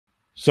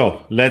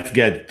So let's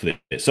get to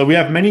this. So we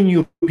have many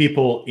new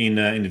people in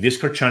the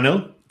Discord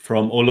channel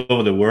from all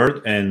over the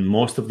world, and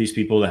most of these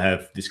people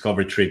have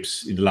discovered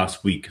trips in the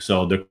last week.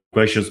 So the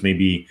questions may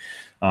be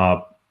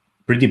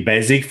pretty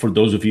basic for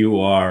those of you who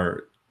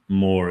are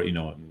more, who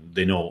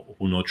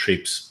know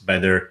trips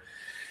better,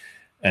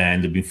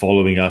 and they've been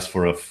following us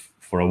for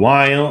a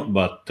while.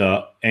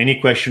 But any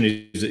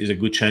question is a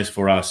good chance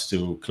for us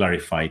to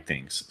clarify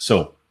things.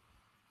 So.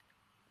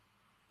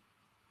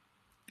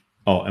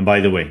 Oh, and by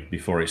the way,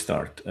 before I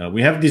start,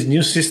 we have this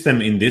new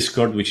system in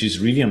Discord, which is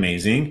really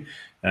amazing.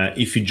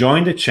 If you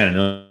join the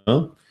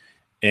channel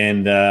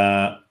and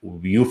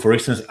you, for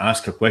instance,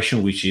 ask a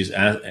question which is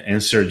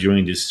answered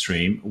during this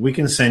stream, we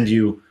can send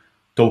you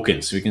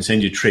tokens. We can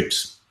send you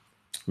trips.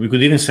 We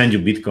could even send you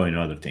Bitcoin and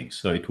other things.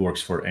 So it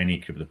works for any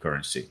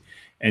cryptocurrency.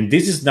 And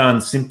this is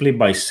done simply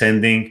by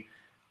sending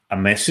a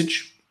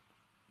message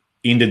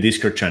in the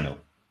Discord channel,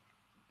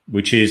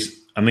 which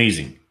is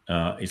amazing.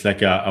 It's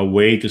like a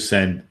way to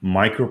send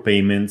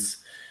micropayments.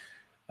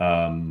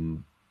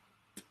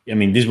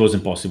 This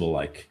wasn't possible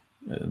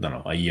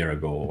a year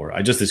ago, or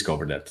I just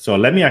discovered that. So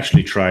let me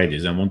actually try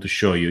this. I want to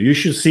show you. You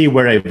should see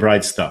where I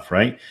write stuff,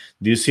 right?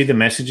 Do you see the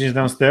messages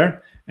downstairs?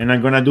 And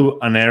I'm going to do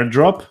an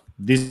airdrop.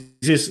 This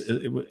is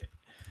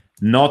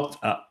not,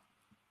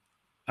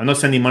 I'm not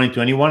sending money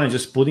to anyone. I'm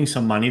just putting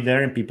some money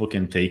there and people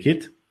can take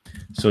it.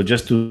 So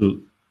just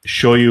to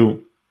show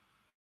you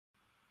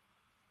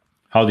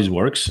how this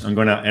works, I'm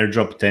going to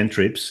airdrop 10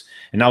 trips.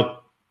 And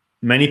now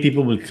many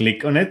people will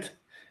click on it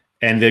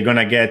and they're going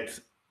to get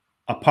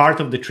a part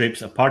of the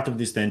trips, a part of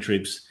these 10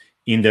 trips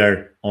in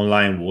their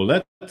online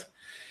wallet.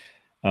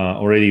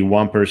 Already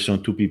one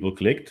person, two people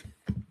clicked.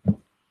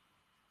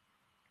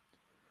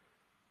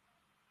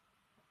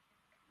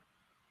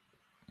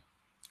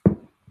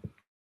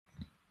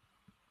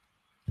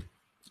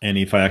 And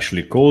if I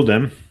actually call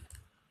them,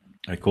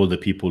 I call the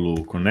people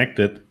who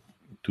connected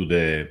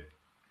to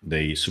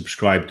they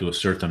subscribe to a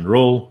certain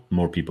role,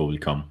 more people will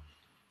come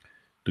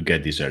to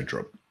get this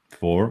airdrop.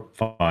 4,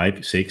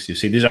 5, 6. You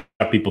see, these are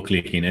people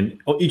clicking, and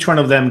each one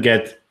of them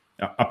get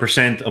a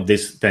percent of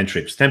these 10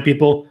 trips. 10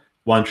 people,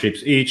 1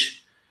 trips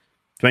each.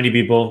 20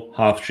 people,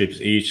 half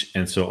trips each,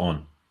 and so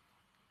on.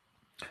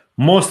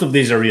 Most of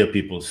these are real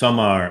people. Some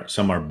are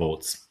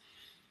bots,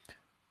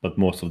 but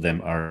most of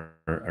them are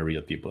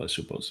real people, I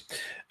suppose.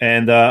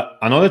 And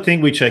another thing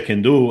which I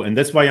can do, and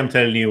that's why I'm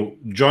telling you,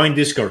 join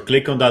Discord,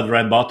 click on that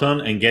red button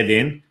and get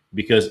in,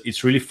 because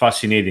it's really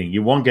fascinating.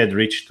 You won't get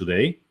rich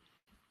today,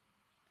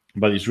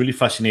 but it's really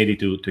fascinating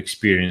to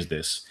experience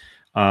this.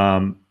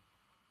 Let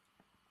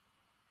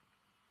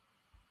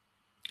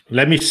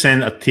me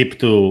send a tip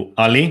to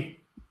Ali.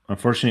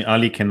 Unfortunately,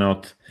 Ali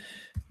cannot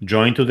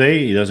join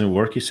today. It doesn't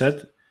work, he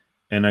said.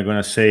 And I'm going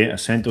to say I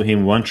sent to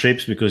him 1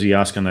 trips because he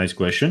asked a nice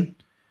question.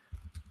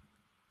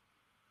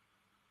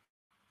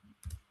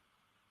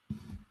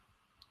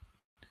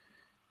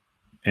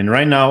 And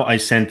right now I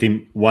sent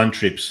him 1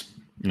 trips.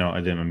 No,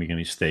 I didn't make a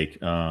mistake.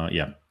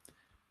 Yeah,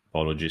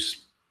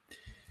 apologies.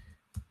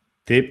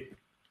 Tip.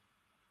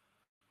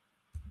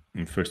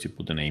 And first you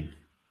put the name.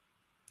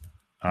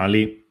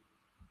 Ali,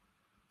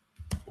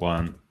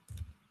 1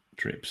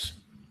 trips.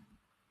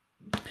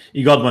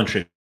 He got 1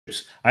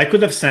 trips. I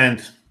could have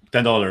sent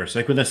 $10.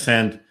 I could have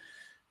sent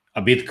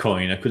a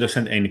Bitcoin. I could have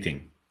sent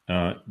anything.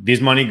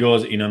 This money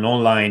goes in an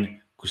online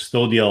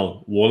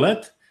custodial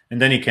wallet, and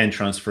then he can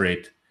transfer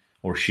it,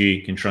 or she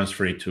can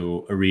transfer it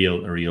to a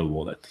real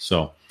wallet.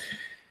 So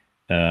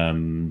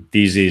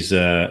this is,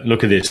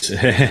 look at this.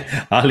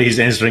 Ali is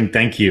answering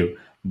thank you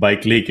by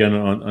clicking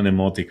on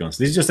emoticons.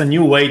 This is just a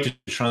new way to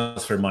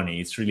transfer money.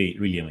 It's really,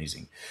 really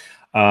amazing.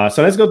 So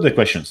let's go to the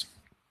questions.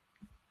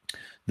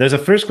 There's a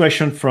first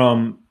question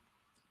from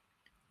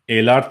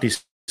El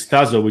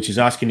Artistazo, which is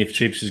asking if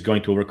Trips is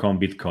going to overcome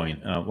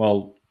Bitcoin.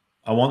 Well,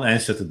 I won't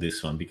answer to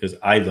this one because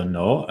I don't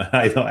know.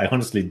 I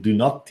honestly do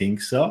not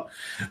think so,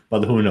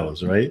 but who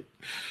knows, right?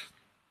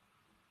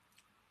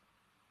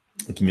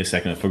 Give me a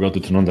second. I forgot to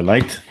turn on the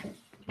light.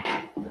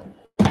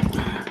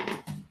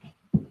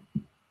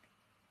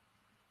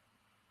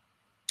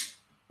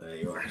 There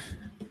you are.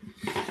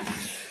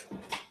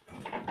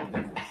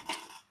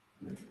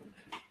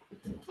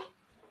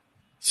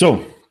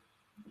 So,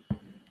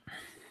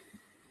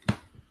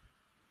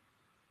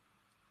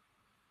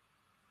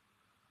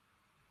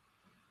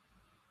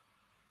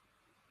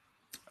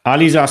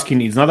 Ali's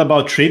asking, it's not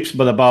about trips,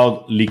 but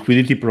about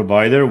liquidity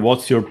provider.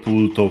 What's your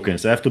pool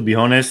tokens? I have to be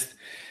honest,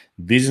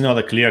 this is not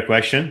a clear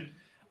question,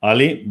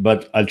 Ali,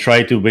 but I'll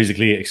try to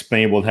basically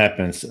explain what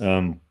happens.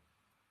 Well,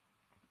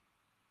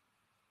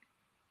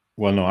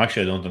 no,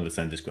 actually, I don't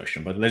understand this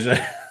question, but let's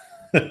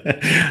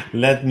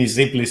let me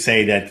simply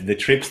say that the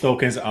TRIPS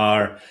tokens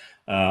are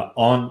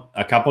on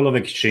a couple of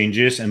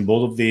exchanges, and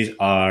both of these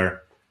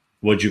are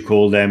what you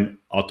call them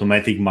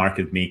automatic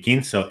market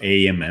making, so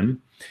AMM.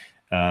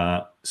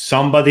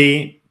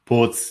 Somebody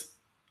puts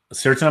a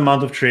certain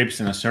amount of trips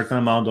and a certain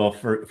amount of,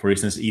 for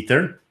instance,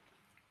 Ether,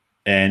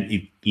 and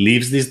it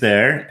leaves this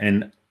there,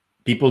 and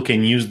people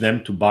can use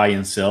them to buy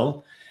and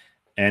sell.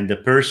 and the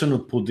person who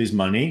put this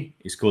money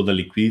is called a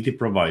liquidity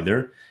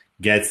provider,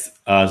 gets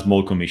a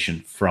small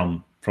commission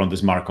from the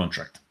smart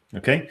contract.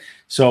 Okay,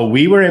 so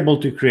we were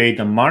able to create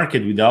a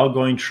market without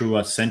going through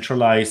a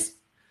centralized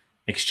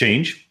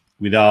exchange,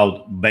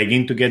 without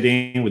begging to get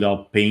in,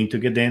 without paying to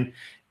get in.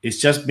 It's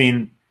just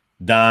been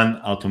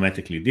done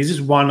automatically. This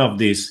is one of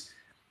these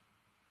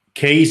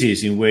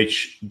cases in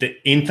which the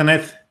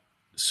internet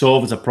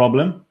solves a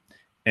problem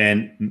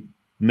and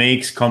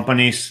makes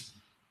companies,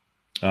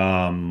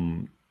 I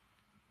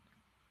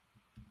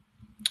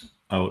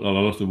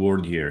lost the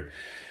word here.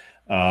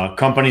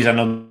 Companies are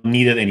not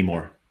needed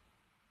anymore.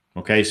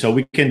 Okay, so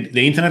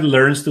the internet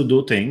learns to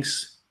do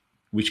things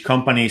which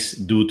companies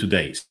do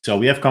today. So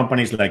we have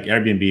companies like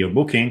Airbnb or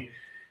Booking,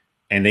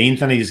 and the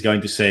internet is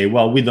going to say,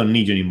 well, we don't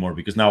need you anymore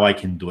because now I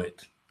can do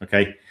it.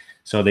 Okay,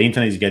 so the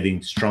internet is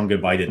getting stronger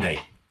by the day.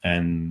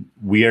 And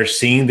we are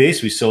seeing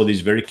this. We saw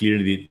this very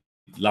clearly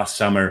last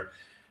summer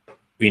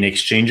in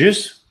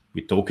exchanges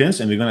with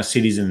tokens, and we're going to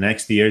see this in the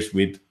next years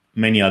with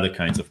many other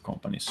kinds of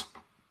companies.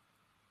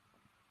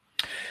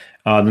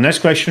 The next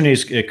question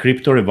is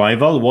crypto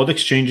revival. What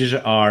exchanges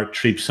are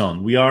Trips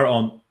on? We are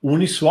on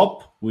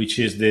Uniswap, which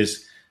is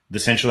this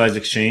decentralized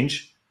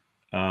exchange,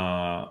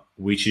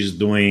 which is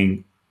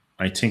doing,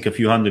 I think, a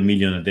few hundred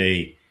million a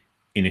day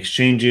in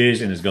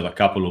exchanges, and it's got a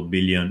couple of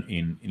billion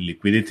in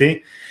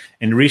liquidity.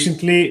 And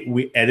recently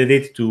we added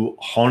it to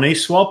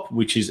Honeyswap,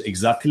 which is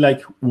exactly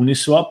like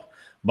Uniswap,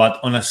 but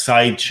on a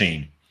side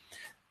chain,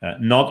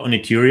 not on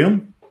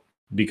Ethereum,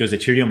 because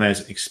Ethereum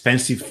has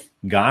expensive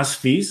gas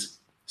fees.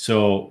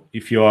 So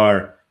if you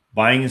are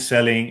buying and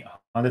selling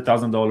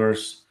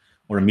 $100,000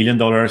 or $1 million,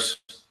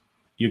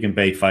 you can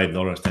pay $5,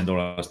 $10,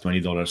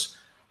 $20,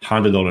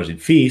 $100 in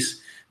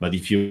fees. But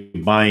if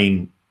you're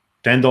buying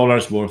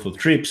 $10 worth of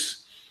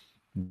trips,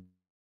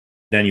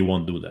 then you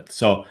won't do that.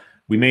 So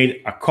we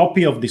made a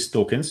copy of these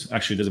tokens.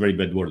 Actually, that's a very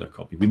bad word, a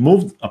copy. We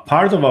moved a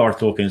part of our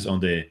tokens on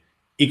the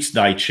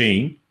XDAI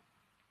chain.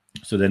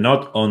 So they're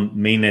not on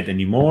mainnet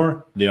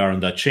anymore. They are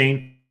on that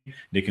chain.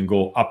 They can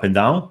go up and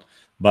down,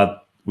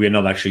 but we are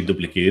not actually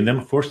duplicating them.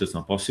 Of course, that's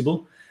not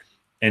possible.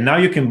 And now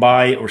you can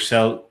buy or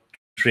sell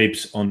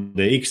trips on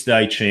the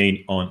XDAI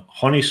chain on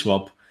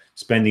Honeyswap,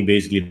 spending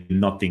basically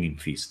nothing in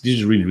fees. This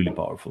is really, really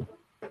powerful.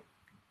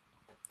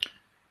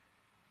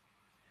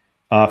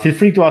 Feel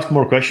free to ask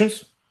more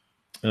questions.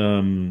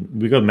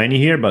 We got many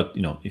here, but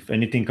if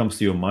anything comes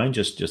to your mind,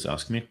 just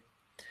ask me.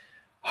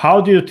 How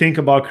do you think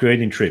about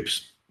creating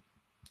trips?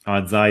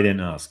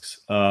 Zaiden asks.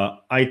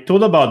 I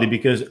thought about it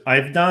because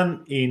I've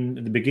done in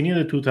the beginning of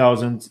the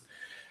 2000s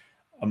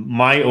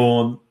my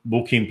own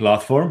booking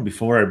platform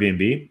before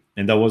Airbnb,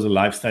 and that was a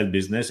lifestyle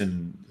business,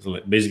 and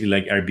basically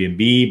like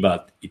Airbnb,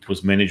 but it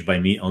was managed by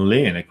me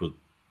only, and I could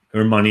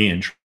earn money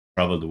and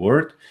travel the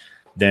world.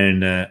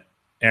 Then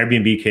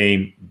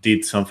Airbnb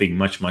did something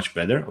much, much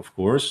better, of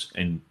course,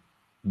 and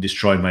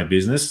destroyed my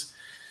business.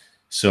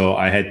 So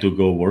I had to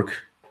go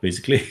work,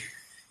 basically,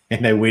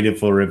 and I waited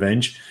for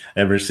revenge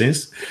ever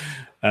since.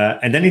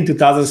 And then in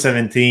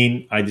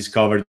 2017, I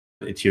discovered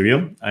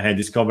Ethereum. I had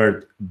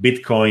discovered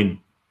Bitcoin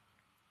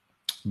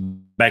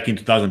back in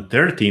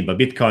 2013, but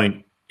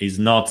Bitcoin is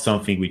not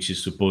something which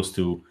is supposed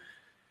to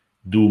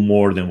do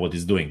more than what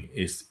it's doing.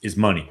 Is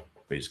money,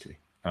 basically.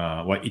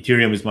 While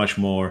Ethereum is much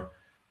more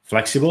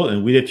flexible,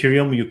 and with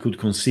Ethereum, you could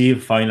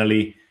conceive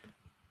finally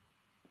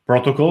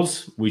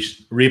protocols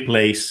which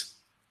replace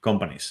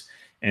companies.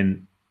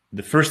 And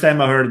the first time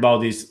I heard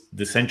about these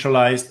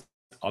decentralized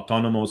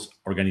autonomous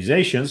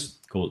organizations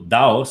called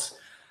DAOs,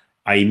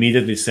 I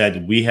immediately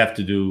said, we have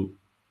to do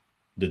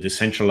the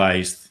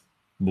decentralized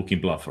booking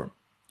platform.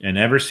 And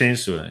ever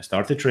since, I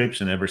started Trips,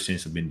 and ever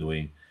since I've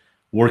been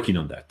working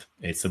on that.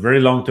 It's a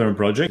very long-term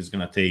project. It's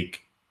going to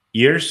take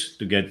years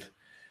to get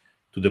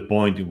to the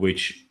point in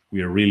which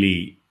we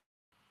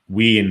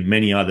and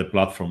many other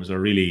platforms are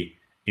really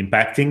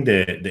impacting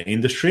the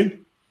industry.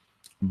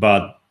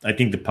 But I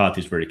think the path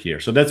is very clear.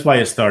 So that's why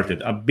I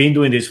started. I've been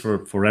doing this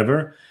for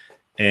forever,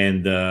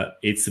 and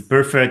it's a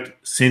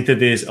perfect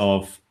synthesis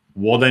of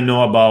what I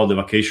know about the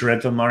vacation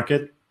rental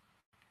market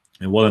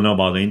and what I know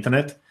about the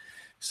internet.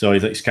 So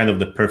it's kind of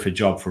the perfect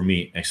job for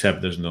me,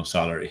 except there's no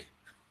salary.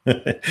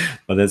 But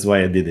that's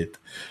why I did it.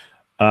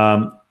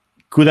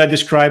 Could I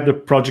describe the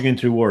project in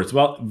 3 words?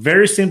 Well,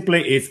 very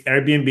simply, it's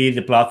Airbnb,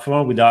 the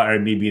platform, without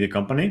Airbnb, the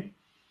company.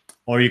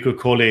 Or you could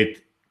call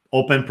it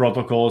open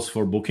protocols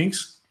for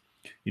bookings.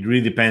 It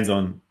really depends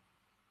on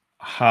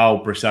how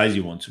precise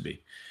you want to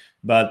be.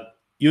 But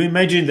you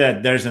imagine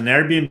that there's an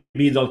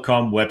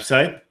Airbnb.com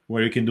website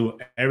where you can do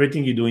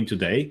everything you're doing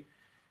today.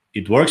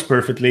 It works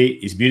perfectly.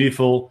 It's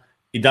beautiful.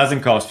 It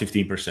doesn't cost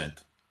 15%.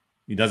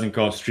 It doesn't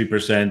cost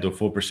 3% or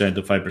 4%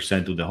 or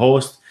 5% to the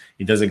host.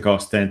 It doesn't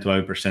cost 10,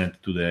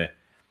 12% to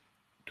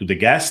the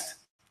guest.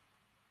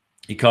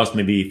 It costs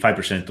maybe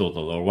 5%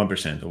 total or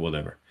 1% or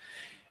whatever.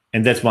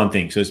 And that's one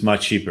thing. So it's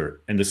much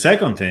cheaper. And the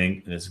second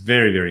thing that's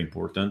very, very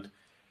important,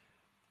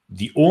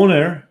 the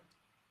owner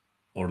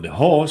or the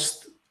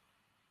host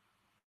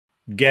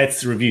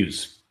gets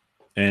reviews.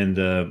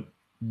 And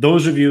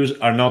those reviews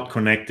are not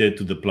connected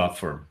to the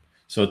platform.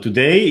 So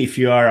today, if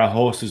you are a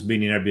host who's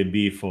been in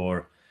Airbnb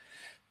for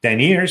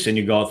 10 years and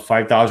you got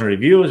 5,000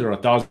 reviews or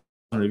 1,000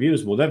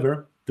 reviews,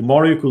 whatever,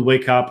 tomorrow you could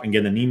wake up and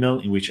get an email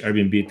in which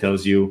Airbnb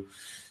tells you,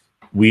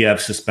 we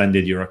have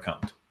suspended your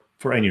account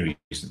for any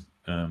reason.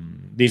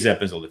 This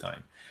happens all the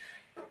time.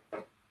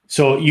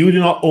 So you do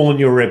not own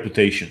your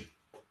reputation.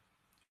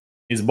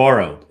 It's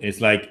borrowed.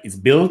 It's like it's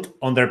built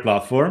on their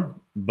platform,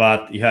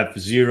 but you have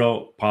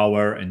zero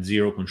power and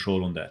zero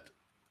control on that.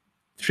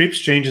 Trips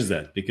changes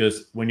that,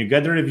 because when you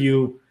get a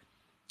review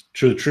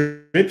through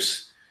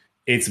Trips,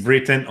 it's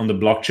written on the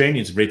blockchain,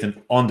 it's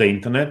written on the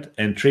internet,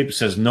 and Trips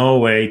has no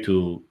way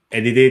to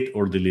edit it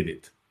or delete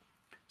it.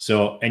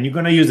 So, and you're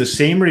going to use the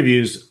same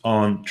reviews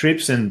on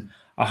Trips and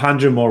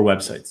 100 more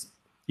websites,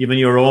 even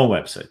your own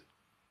website.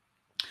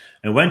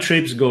 And when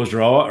Trips goes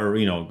raw, or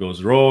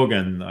goes rogue,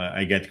 and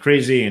I get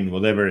crazy and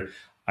whatever,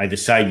 I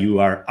decide you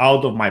are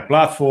out of my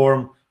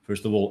platform.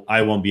 First of all,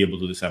 I won't be able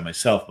to decide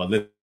myself. But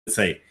let's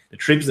say the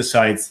Trips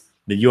decides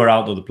that you are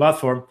out of the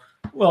platform.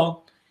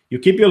 Well, you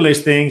keep your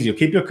listings, you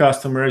keep your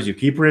customers, you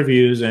keep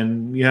reviews,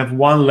 and you have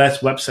one less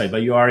website,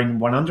 but you are in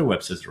 100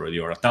 websites already,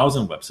 or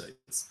 1,000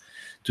 websites.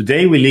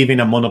 Today, we live in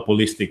a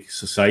monopolistic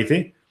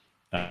society.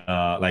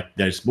 Like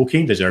there's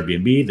Booking, there's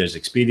Airbnb, there's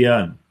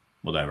Expedia, and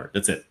whatever.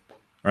 That's it,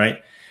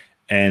 right?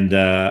 And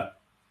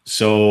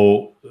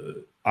so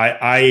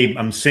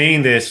I'm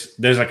saying this,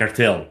 there's a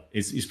cartel.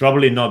 It's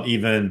probably not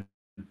even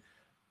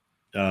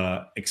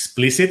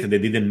explicit. They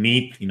didn't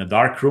meet in a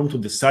dark room to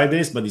decide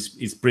this, but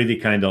it's pretty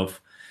kind of,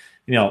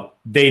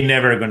 they're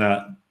never going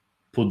to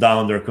put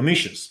down their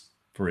commissions,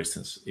 for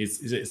instance.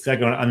 It's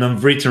like an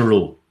unwritten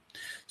rule.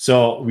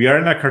 So we are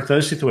in a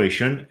cartel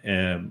situation,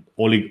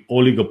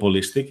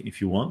 oligopolistic,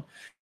 if you want.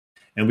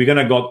 And we're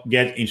going to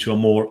get into a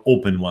more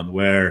open one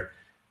where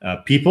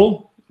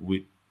people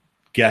with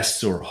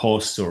guests or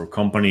hosts or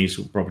companies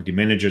or property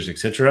managers,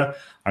 etc.,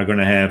 are going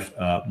to have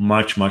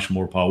much, much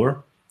more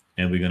power,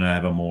 and we're going to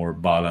have a more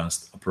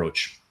balanced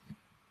approach.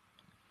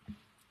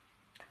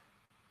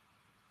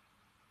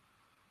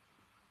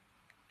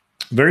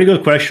 Very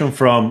good question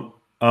from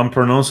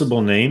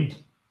unpronounceable name,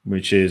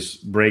 which is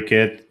break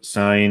it,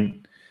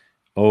 sign,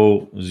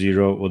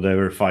 0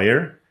 whatever,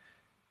 fire.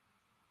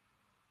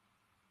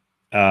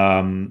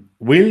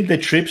 Will the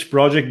Trips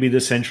project be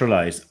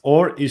decentralized,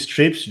 or is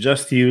Trips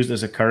just used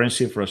as a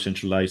currency for a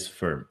centralized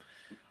firm?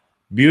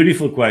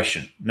 Beautiful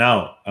question.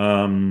 Now,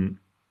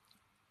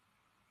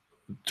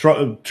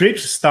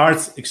 Trips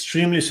starts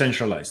extremely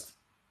centralized,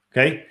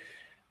 okay?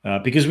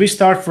 Because we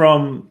start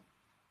from,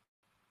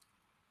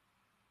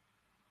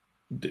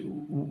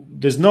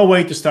 there's no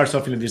way to start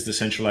something that is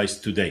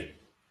decentralized today,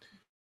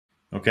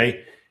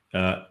 okay?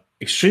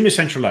 Extremely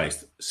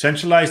centralized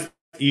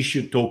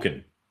issue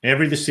token.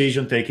 Every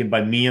decision taken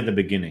by me at the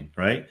beginning,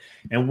 right?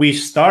 And we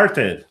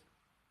started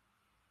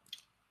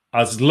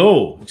as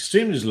low,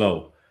 extremely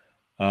slow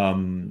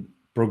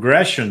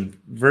progression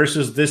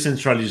versus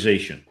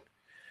decentralization.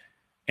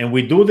 And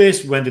we do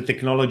this when the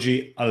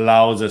technology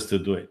allows us to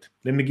do it.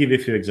 Let me give you a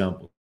few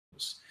examples.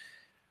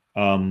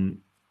 I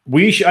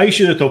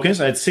issued the tokens.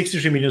 I had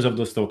 63 million of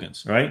those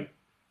tokens, right?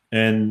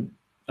 And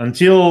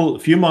until a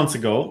few months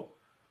ago,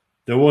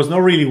 there was no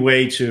really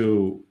way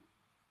to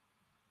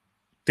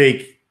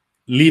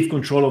leave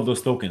control of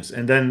those tokens.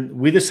 And then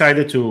we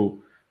decided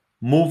to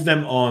move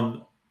them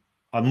on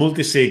a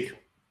multi-sig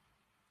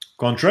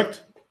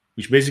contract,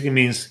 which basically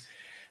means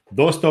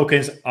those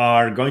tokens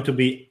are going to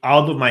be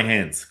out of my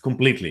hands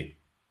completely.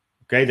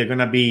 Okay, they're going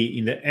to be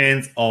in the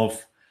hands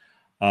of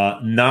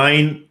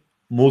 9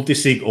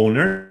 multi-sig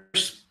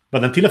owners.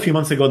 But until a few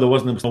months ago, there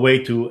was no way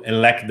to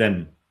elect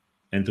them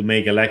and to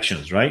make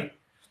elections, right?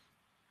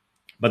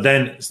 But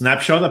then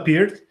Snapshot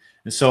appeared.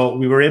 And so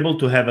we were able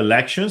to have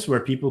elections where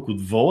people could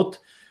vote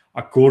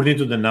according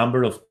to the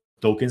number of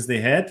tokens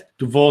they had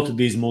to vote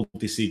these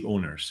multi-sig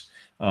owners.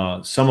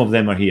 Some of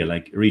them are here,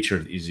 like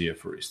Richard is here,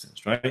 for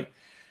instance, right?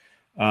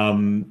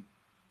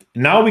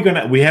 Now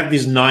we have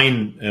these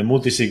 9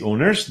 multi-sig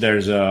owners.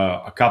 There's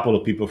a couple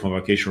of people from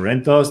Vacation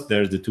Rentals.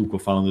 There's the 2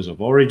 co-founders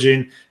of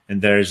Origin, and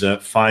there's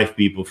 5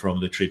 people from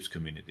the Trips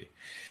community.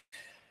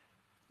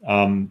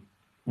 When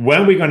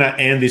we're going to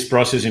end this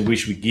process in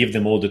which we give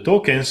them all the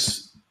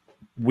tokens,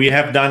 we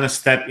have done a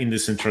step in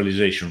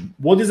decentralization.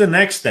 What is the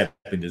next step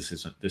in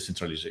this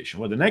decentralization?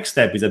 Well, the next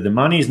step is that the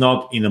money is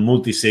not in a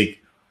multi-sig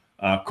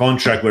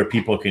contract where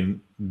people can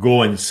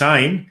go and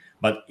sign,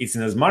 but it's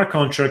in a smart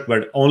contract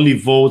where only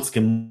votes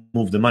can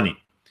move the money.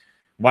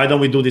 Why don't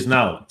we do this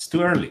now? It's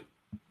too early.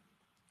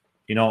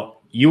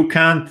 You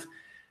can't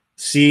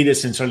see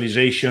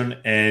decentralization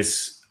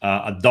as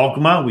a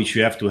dogma, which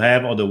you have to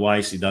have,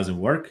 otherwise it doesn't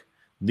work.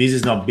 This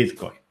is not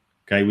Bitcoin.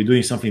 Okay, we're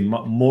doing something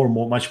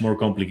much more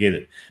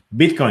complicated.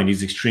 Bitcoin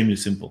is extremely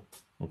simple.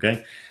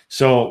 Okay,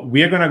 so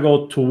we are going to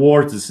go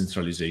towards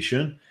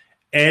decentralization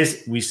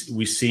as we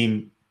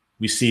see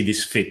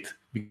this fit.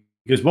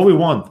 Because what we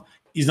want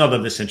is not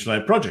a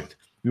decentralized project.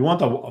 We want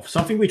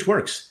something which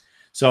works.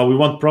 So we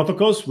want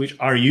protocols which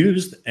are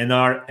used and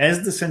are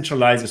as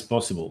decentralized as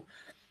possible.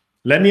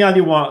 Let me add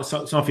you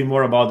something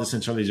more about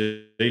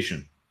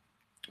decentralization.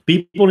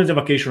 People in the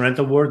vacation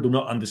rental world do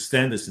not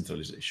understand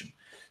decentralization.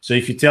 So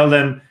if you tell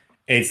them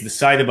it's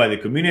decided by the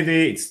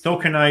community, it's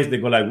tokenized, they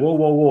go like, whoa,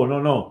 whoa,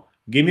 whoa, no.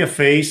 Give me a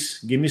face,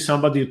 give me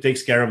somebody who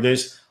takes care of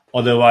this,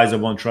 otherwise I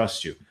won't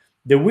trust you.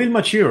 They will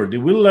mature, they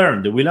will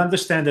learn, they will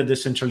understand that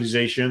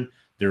decentralization,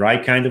 the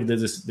right kind of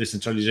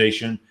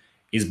decentralization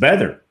is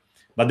better.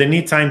 But they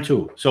need time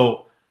too.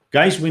 So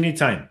guys, we need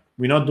time.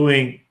 We're not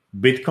doing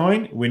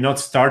Bitcoin, we're not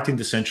starting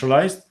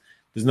decentralized.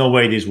 There's no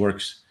way this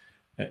works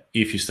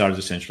if you start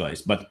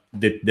decentralized. But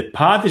the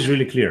path is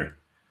really clear.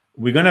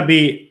 We're going to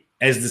be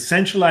as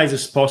decentralized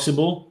as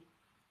possible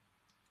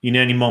in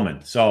any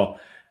moment. So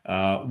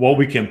what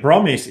we can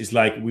promise is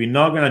like, we're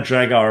not going to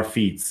drag our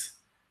feet.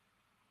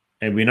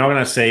 And we're not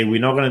going to say,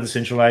 we're not going to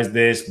decentralize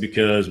this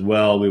because,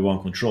 well, we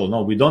want control.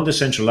 No, we don't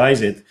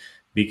decentralize it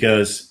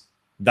because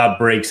that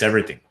breaks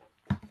everything.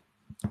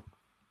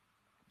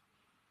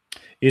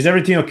 Is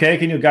everything okay?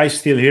 Can you guys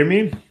still hear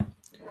me?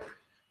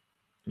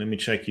 Let me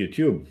check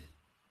YouTube.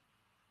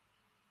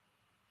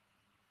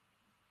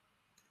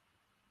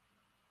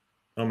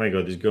 Oh my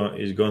God,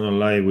 it's going on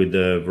live with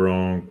the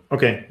wrong.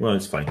 Okay, well,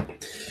 it's fine.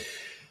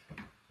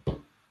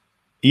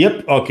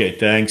 Yep. Okay.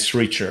 Thanks,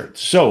 Richard.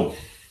 So,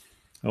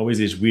 always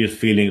this weird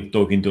feeling of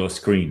talking to a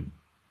screen.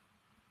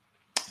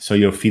 So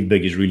your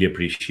feedback is really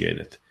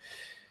appreciated.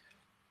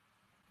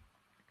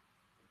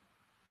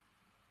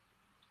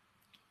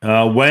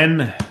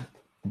 When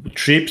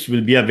trips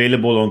will be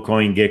available on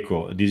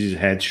CoinGecko? This is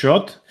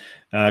headshot.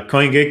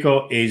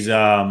 CoinGecko is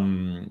a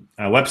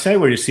website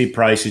where you see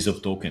prices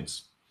of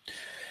tokens.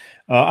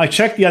 I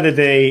checked the other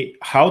day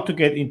how to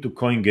get into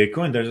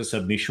CoinGecko, and there's a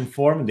submission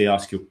form. They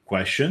ask you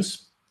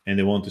questions, and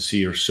they want to see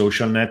your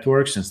social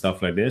networks and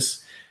stuff like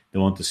this. They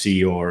want to see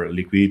your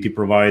liquidity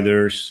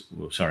providers,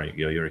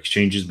 your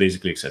exchanges,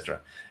 basically,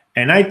 etc.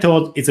 And I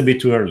thought it's a bit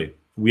too early.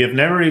 We have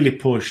never really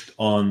pushed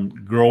on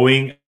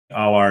growing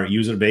our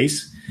user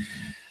base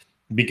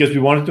because we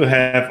wanted to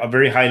have a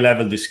very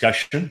high-level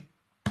discussion.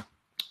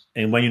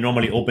 And when you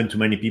normally open to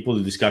many people,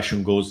 the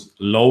discussion goes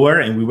lower,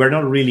 and we were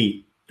not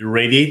really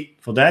ready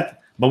for that.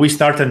 But we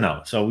started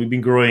now. So we've been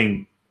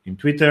growing in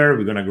Twitter.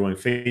 We're going to grow in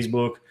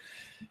Facebook.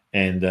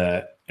 And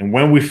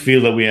when we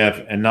feel that we have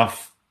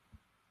enough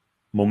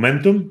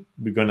momentum,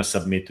 we're going to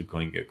submit to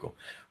CoinGecko.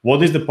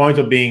 What is the point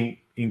of being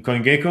in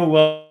CoinGecko?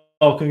 Well,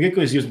 CoinGecko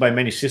is used by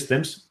many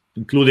systems,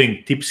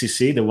 including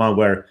TipCC, the one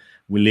where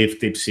we leave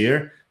tips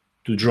here,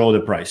 to draw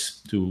the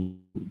price, to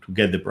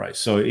get the price.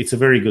 So it's a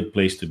very good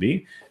place to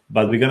be.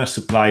 But we're going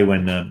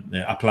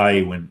to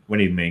apply when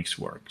it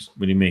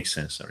makes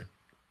sense. Sorry.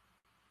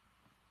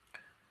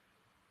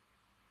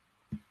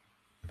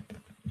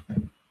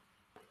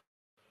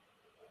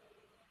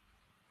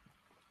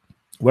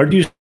 Where do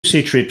you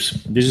see trips?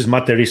 This is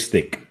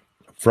Materistic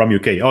from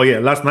UK. Oh yeah,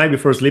 last night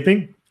before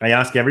sleeping, I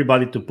asked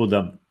everybody to put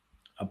a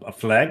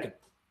flag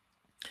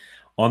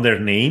on their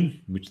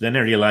name, which then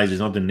I realized is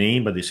not the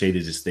name, but they say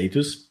this is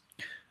status.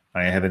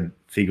 I haven't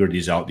figured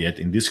this out yet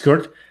in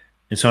Discord.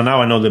 And so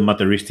now I know that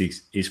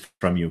Materistics is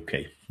from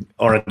UK,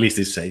 or at least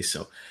it says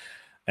so.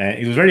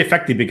 It was very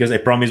effective because I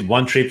promised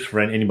one trip for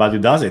anybody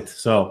who does it.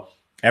 So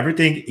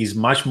everything is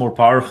much more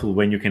powerful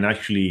when you can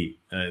actually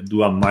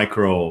do a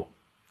micro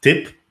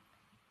tip.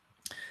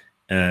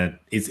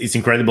 It's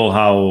incredible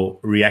how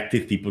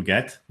reactive people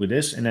get with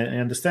this, and I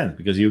understand,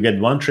 because you get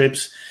one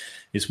trips,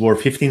 it's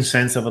worth 15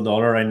 cents of a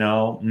dollar right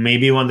now.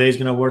 Maybe one day it's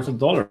going to worth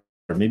 $1,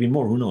 or maybe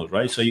more. Who knows,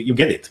 right? So you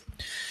get it.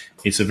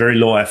 It's a very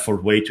low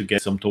effort way to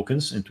get some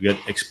tokens and to get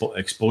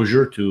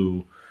exposure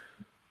to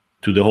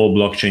the whole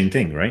blockchain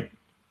thing, right?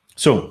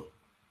 So,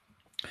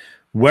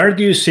 where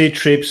do you see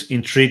trips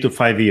in 3 to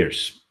 5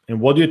 years,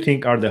 and what do you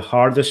think are the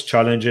hardest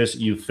challenges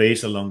you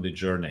face along the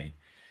journey?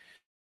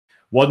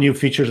 What new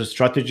features or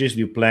strategies do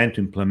you plan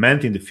to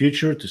implement in the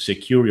future to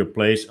secure your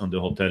place on the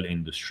hotel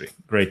industry?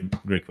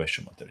 Great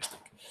question, Materistic.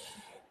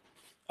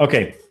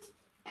 Okay.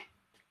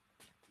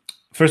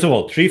 First of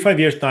all, 3-5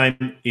 years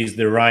time is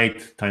the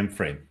right time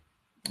frame.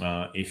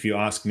 If you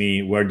ask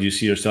me, where do you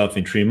see yourself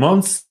in 3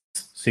 months,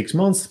 6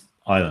 months?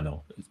 I don't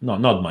know.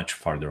 Not much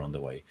farther on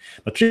the way.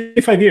 But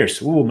 3-5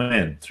 years, oh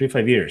man,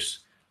 3-5 years.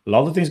 A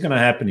lot of things going to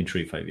happen in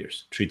 3-5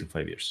 years, 3 to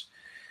 5 years.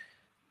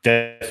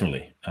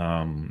 Definitely.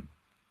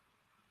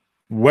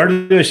 Where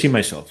do I see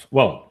myself?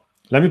 Well,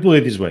 let me put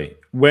it this way.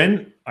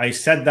 When I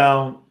sat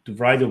down to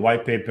write a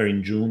white paper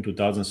in June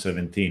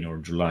 2017 or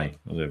July,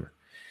 whatever,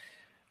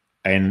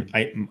 and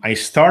I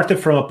started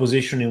from a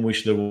position in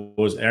which there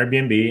was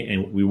Airbnb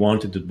and we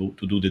wanted to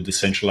do the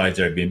decentralized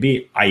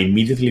Airbnb, I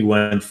immediately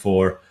went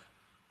for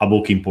a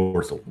booking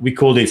portal. We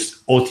call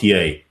this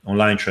OTA,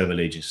 Online Travel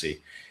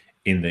Agency,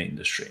 in the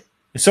industry.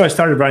 And so I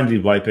started writing the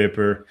white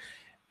paper,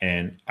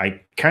 and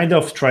I kind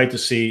of tried to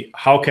see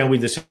how can we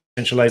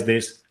decentralize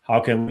this? How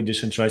can we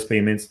decentralize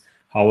payments?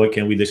 How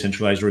can we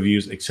decentralize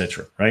reviews,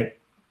 etc. Right?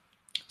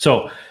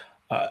 So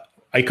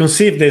I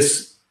conceived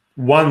this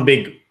one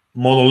big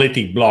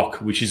monolithic block,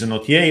 which is an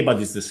OTA, but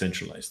it's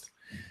decentralized.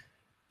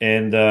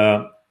 And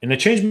I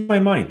changed my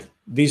mind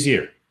this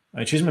year.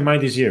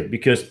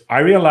 Because I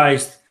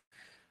realized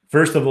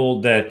first of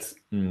all, that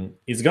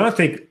it's going to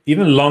take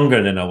even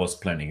longer than I was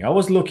planning. I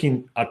was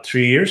looking at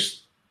 3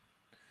 years,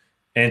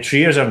 and 3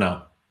 years are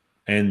now,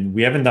 and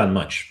we haven't done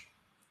much.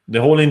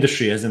 The whole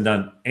industry hasn't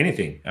done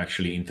anything,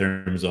 actually, in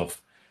terms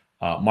of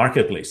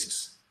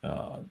marketplaces.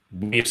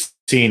 We've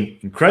seen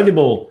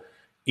incredible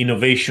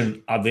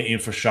innovation at the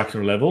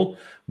infrastructure level.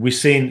 We've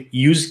seen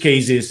use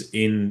cases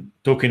in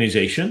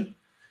tokenization,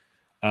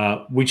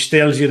 which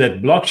tells you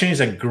that blockchains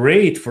are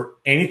great for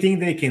anything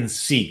they can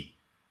see.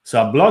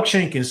 So a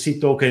blockchain can see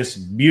tokens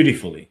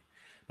beautifully,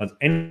 but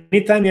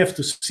anytime you have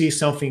to see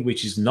something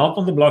which is not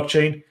on the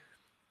blockchain,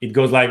 it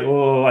goes like,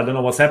 oh, I don't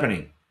know what's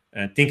happening.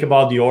 And think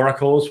about the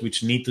oracles,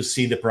 which need to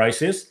see the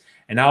prices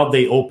and how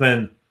they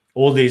open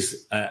all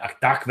these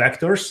attack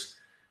vectors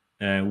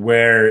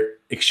where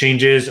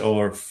exchanges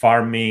or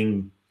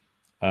farming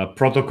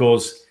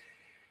protocols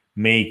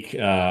make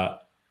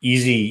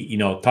easy,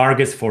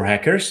 targets for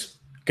hackers.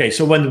 Okay,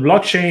 so when the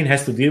blockchain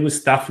has to deal with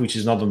stuff which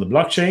is not on the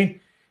blockchain,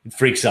 it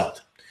freaks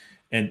out,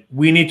 and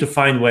we need to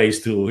find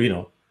ways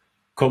to,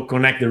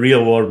 connect the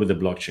real world with the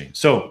blockchain.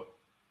 So,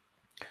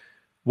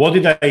 what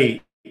did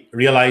I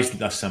realize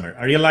last summer?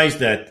 I realized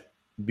that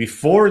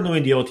before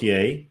doing the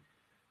OTA,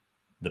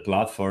 the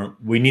platform,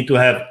 we need to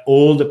have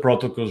all the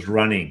protocols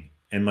running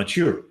and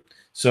mature.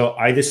 So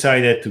I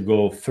decided to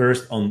go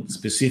first on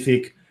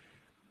specific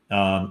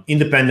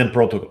independent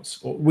protocols.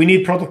 We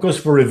need protocols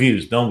for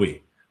reviews, don't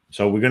we?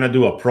 So we're going to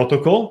do a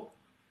protocol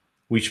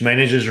which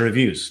manages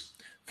reviews.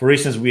 For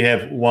instance, we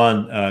have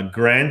one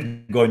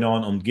grant going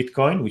on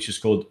Gitcoin, which is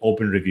called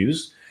Open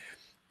Reviews.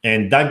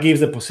 And that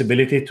gives the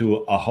possibility to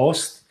a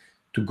host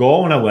to go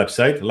on a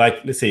website,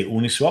 like, let's say,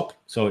 Uniswap.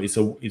 So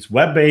it's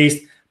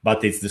web-based,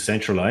 but it's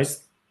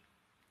decentralized.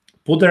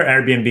 Put their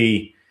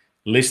Airbnb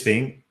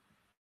listing,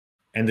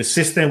 and the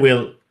system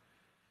will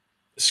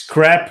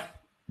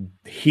scrap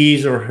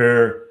his or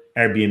her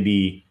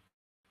Airbnb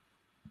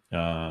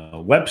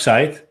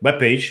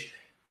webpage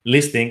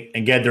listing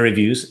and get the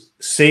reviews,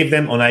 save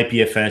them on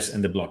IPFS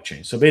and the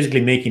blockchain. So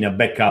basically making a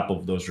backup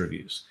of those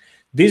reviews.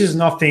 This is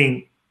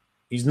nothing,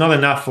 is not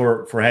enough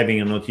for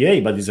having an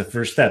OTA, but it's a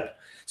first step.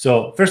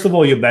 So first of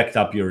all, you backed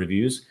up your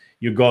reviews.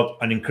 You got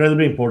an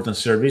incredibly important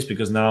service,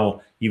 because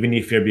now even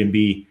if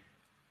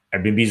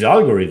Airbnb's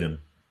algorithm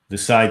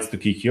decides to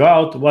kick you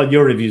out, well,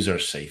 your reviews are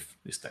safe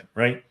this time,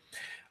 right?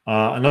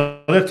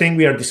 Another thing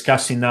we are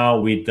discussing now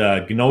with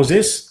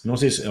Gnosis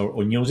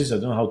or Gnosis, I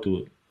don't know how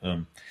to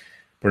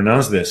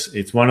pronounce this.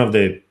 It's one of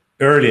the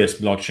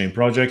earliest blockchain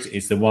projects.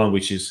 It's the one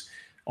which is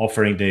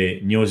offering the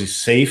Gnosis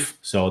Safe,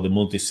 so the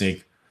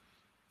multi-sig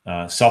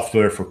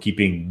software for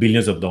keeping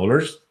billions of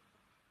dollars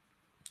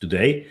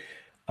today.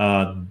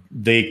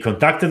 They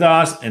contacted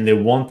us and they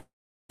want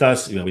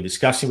us, we're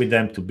discussing with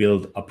them to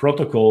build a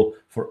protocol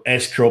for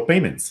escrow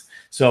payments.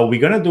 So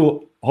we're going to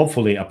do,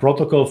 hopefully, a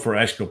protocol for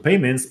escrow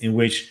payments in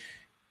which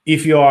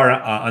if you are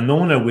an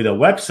owner with a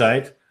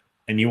website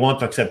and you want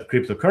to accept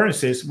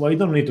cryptocurrencies, well, you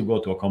don't need to go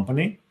to a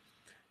company.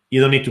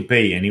 You don't need to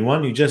pay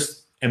anyone. You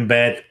just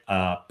embed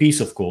a piece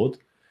of code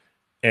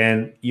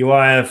and you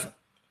have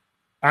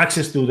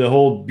access to the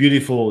whole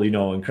beautiful,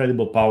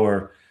 incredible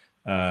power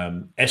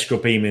escrow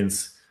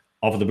payments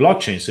of the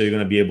blockchain. So you're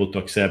going to be able to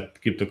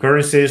accept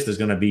cryptocurrencies. There's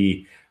going to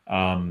be,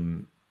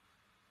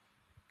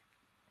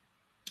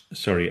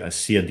 sorry, I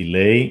see a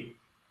delay.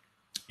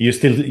 You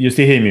still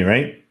hear me,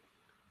 right?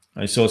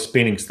 I saw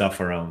spinning stuff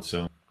around.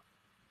 So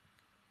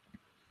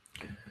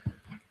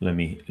let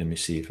me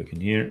see if I can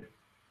hear.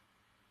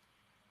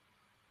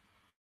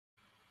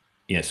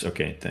 Yes.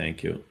 Okay.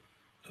 Thank you.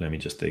 Let me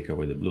just take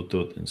away the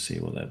Bluetooth and see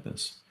what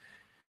happens.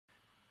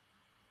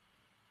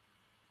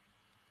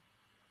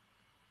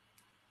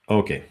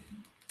 Okay.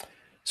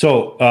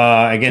 So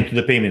again, to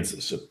the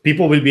payments. So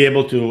people will be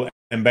able to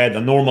embed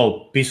a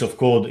normal piece of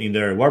code in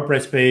their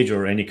WordPress page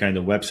or any kind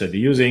of website they're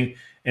using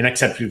and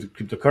accept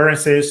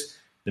cryptocurrencies.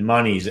 The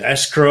money is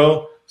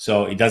escrow,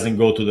 so it doesn't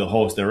go to the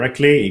host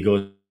directly. It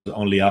goes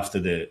only after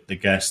the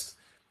guest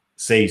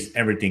says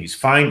everything is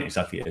fine,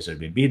 exactly as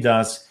Airbnb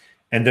does.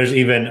 And there's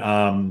even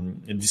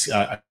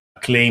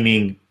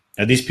claiming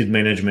a dispute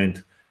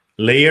management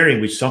layer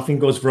in which something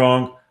goes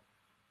wrong.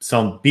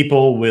 Some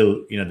people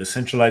will, in a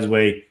decentralized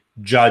way,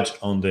 judge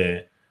on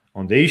the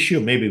issue,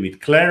 maybe with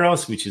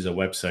Kleros, which is a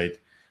website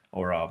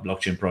or a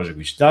blockchain project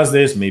which does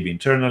this. Maybe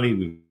internally,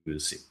 we will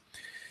see.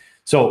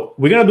 So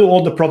we're going to do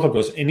all the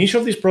protocols, and each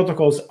of these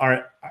protocols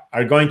are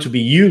going to be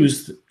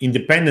used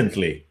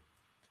independently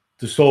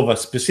to solve a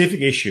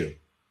specific issue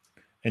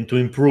and to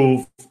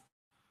improve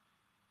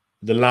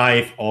the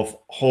life of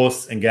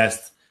hosts and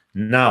guests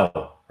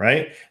now,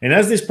 right? And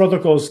as these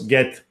protocols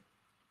get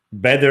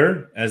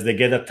better, as they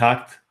get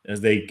attacked,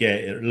 as they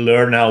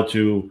learn how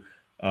to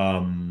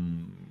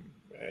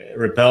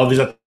repel these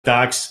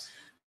attacks,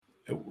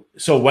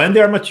 so when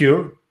they are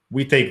mature,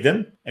 we take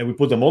them and we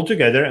put them all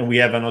together and we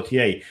have an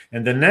OTA.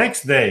 And the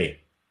next day,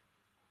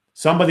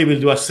 somebody will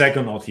do a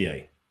second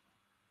OTA.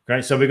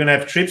 Okay, so we're going to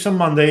have trips on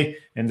Monday,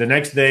 and the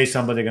next day,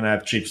 somebody's going to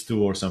have trips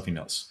 2 or something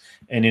else.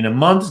 And in a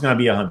month, it's going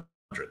to be 100.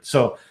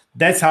 So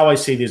that's how I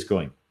see this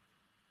going.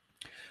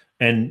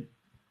 And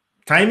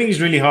timing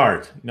is really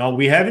hard.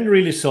 We haven't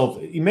really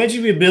solved.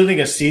 Imagine we're building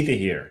a city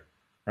here,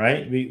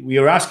 right? We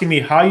are asking me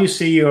how you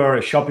see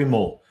your shopping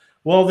mall.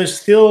 Well, they're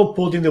still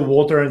putting the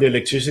water and the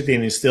electricity,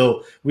 and we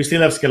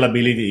still have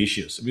scalability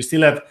issues. We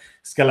still have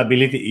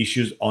scalability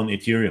issues on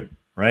Ethereum,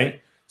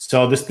 right?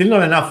 So there's still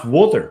not enough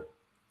water,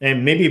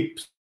 and maybe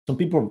some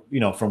people,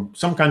 from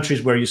some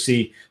countries where you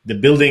see the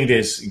building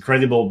this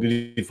incredible,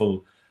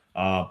 beautiful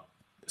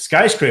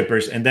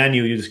skyscrapers, and then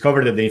you discover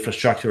that the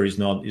infrastructure is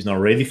not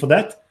ready for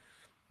that.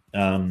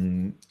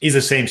 Is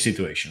the same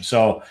situation.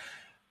 So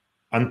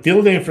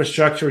until the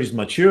infrastructure is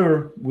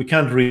mature, we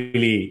can't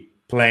really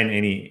plan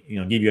any,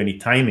 give you any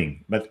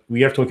timing. But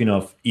we are talking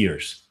of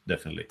years,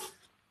 definitely.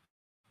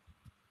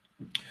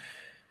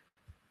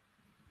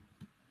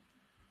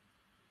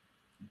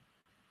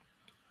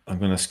 I'm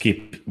gonna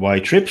skip why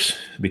trips,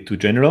 a bit too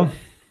general.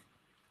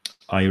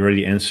 I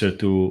already answered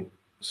to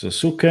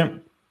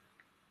Sasuke.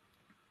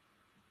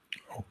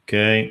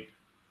 Okay.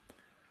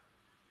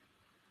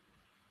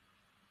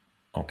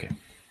 Okay.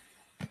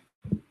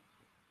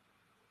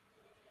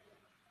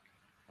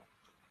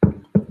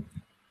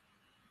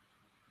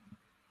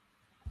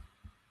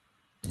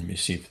 Let me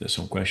see if there's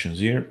some questions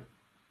here.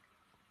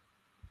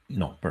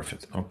 No,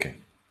 perfect. Okay.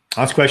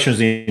 Ask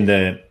questions in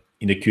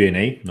the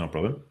Q&A, no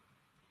problem.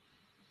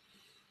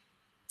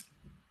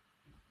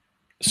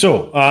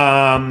 So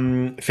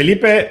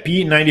Felipe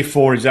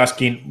P94 is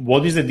asking,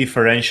 what is the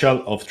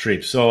differential of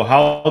trips? So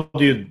how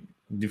do you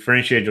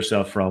differentiate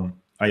yourself from,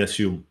 I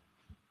assume,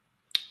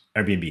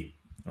 Airbnb,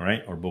 all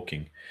right, or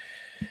Booking?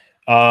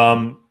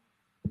 Airbnb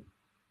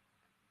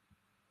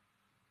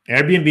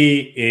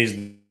is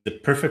the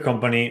perfect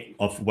company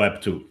of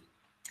Web 2,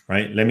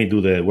 right? Let me do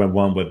the Web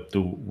 1, Web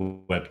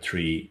 2, Web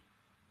 3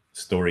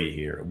 story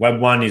here. Web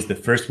 1 is the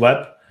first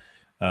web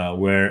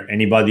where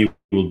anybody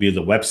will build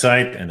a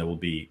website, and it will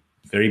be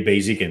very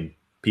basic, and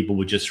people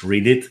would just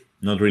read it,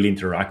 not really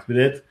interact with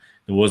it.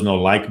 There was no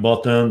like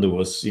button. There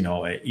was,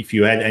 if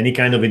you had any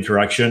kind of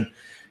interaction,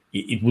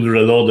 it would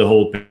reload the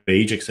whole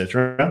page,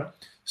 etc.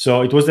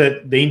 So it was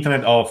the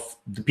internet of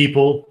the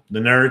people, the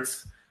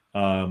nerds,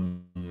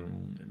 and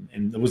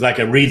it was like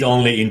a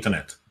read-only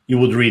internet. You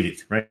would read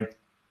it, right?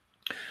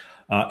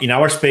 In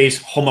our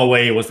space,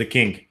 HomeAway was the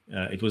king.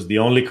 It was the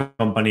only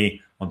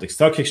company on the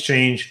stock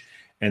exchange,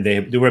 and they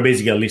were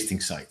basically a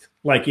listing site,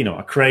 like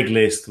a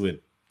Craigslist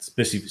with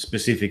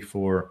specific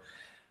for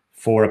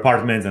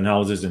apartments and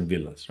houses and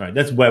villas, right?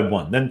 That's Web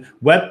 1. Then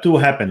Web 2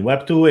 happened.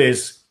 Web 2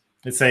 is,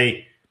 let's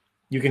say,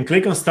 you can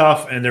click on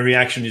stuff and the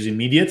reaction is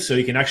immediate, so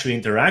you can actually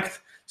interact.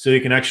 So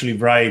you can actually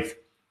write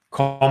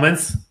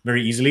comments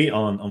very easily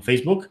on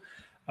Facebook.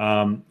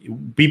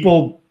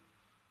 People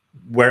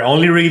were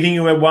only reading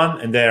in Web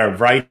 1, and they are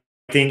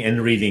writing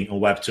and reading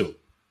on Web 2.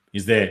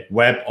 Is the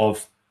web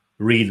of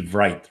read,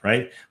 write,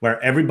 right? Where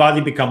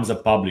everybody becomes a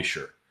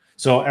publisher.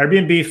 So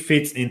Airbnb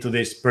fits into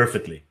this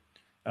perfectly.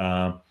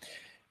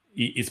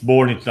 It's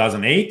born in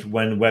 2008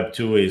 when Web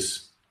 2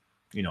 is,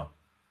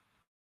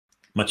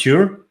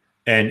 mature,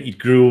 and it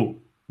grew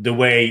the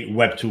way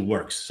Web 2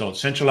 works. So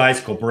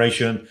centralized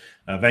corporation,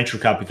 venture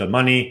capital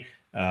money,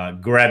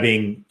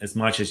 grabbing as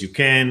much as you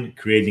can,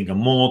 creating a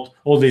moat,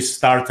 all this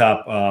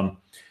startup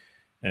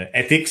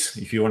ethics,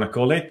 if you want to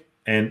call it.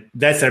 And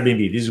that's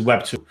Airbnb. This is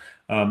Web 2.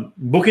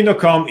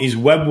 Booking.com is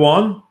Web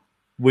 1,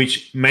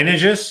 which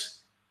manages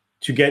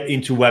to get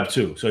into Web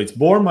 2. So it's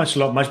born much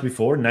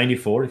before,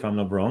 94, if I'm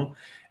not wrong.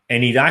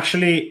 And it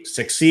actually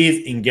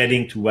succeeds in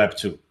getting to Web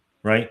 2,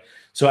 right?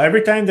 So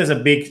every time there's a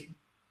big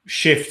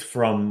shift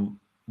from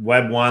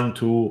Web 1,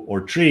 2,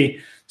 or 3,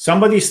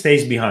 somebody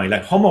stays behind.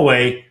 Like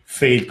HomeAway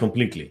failed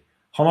completely.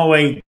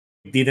 HomeAway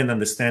didn't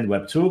understand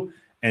Web 2,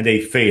 and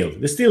they failed.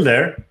 They're still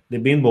there.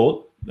 They've been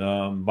bought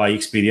by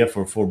Expedia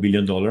for $4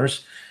 billion,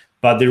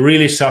 but they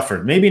really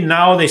suffered. Maybe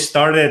now they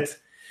started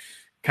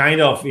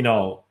kind of,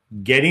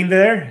 getting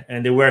there,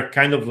 and they were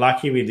kind of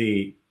lucky with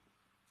the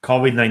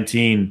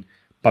COVID-19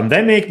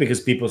 pandemic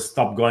because people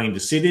stopped going to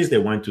cities. They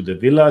went to the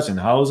villas and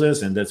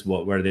houses, and that's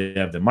where they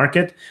have the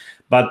market.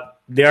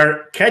 But they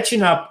are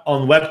catching up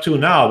on Web 2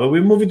 now, but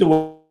we're moving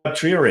to Web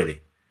 3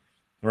 already,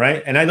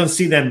 right? And I don't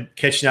see them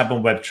catching up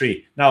on Web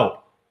 3.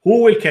 Now,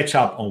 who will catch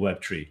up on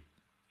Web 3?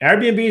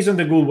 Airbnb is on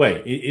the good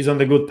way, is on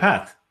the good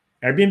path.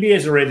 Airbnb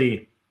has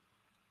already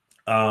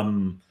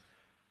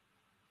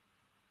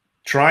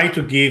try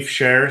to give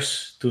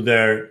shares to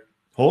their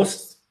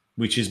hosts,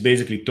 which is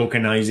basically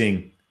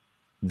tokenizing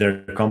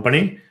their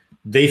company.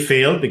 They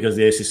failed because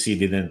the SEC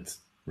didn't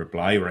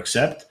reply or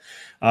accept.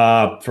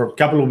 For a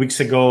couple of weeks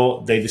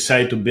ago, they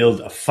decided to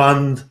build a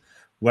fund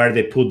where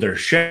they put their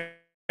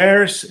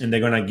shares, and they're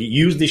going to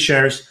use the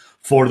shares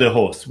for the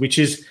host, which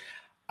is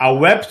a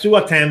Web 2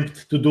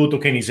 attempt to do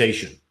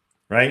tokenization,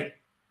 right?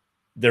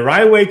 The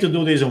right way to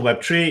do this on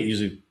Web 3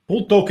 is you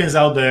put tokens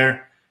out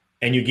there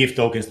and you give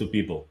tokens to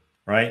people,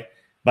 right?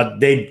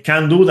 But they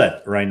can't do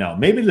that right now.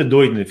 Maybe they'll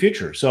do it in the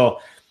future. So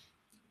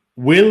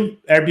will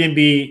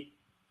Airbnb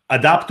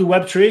adapt to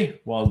Web 3?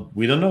 Well,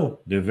 we don't know.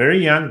 They're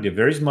very young. They're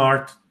very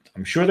smart.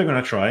 I'm sure they're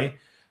going to try.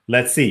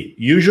 Let's see.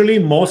 Usually,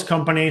 most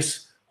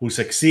companies who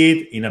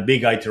succeed in a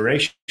big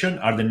iteration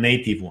are the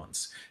native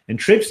ones. And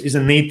Trips is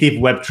a native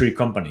Web3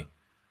 company,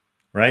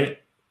 right?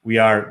 We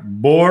are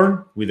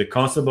born with the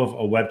concept of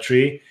a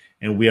Web3,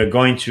 and we are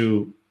going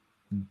to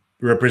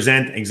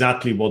represent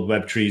exactly what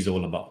Web3 is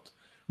all about.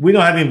 We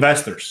don't have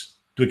investors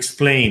to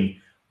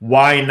explain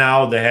why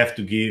now they have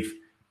to give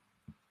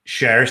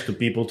shares to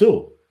people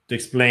too, to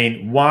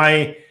explain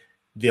why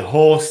the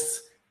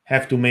hosts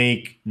have to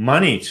make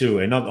money too,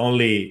 and not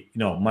only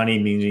money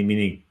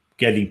meaning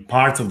getting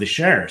parts of the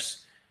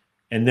shares,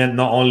 and then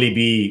not only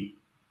be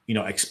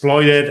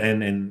exploited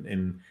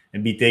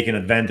and be taken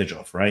advantage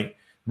of, right?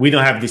 We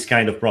don't have this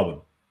kind of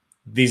problem.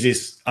 This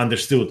is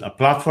understood. A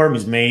platform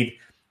is made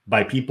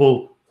by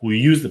people who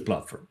use the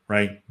platform,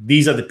 right?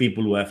 These are the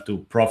people who have to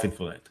profit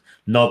for it,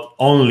 not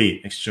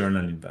only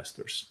external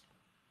investors.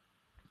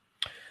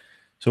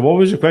 So what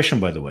was your question,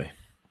 by the way?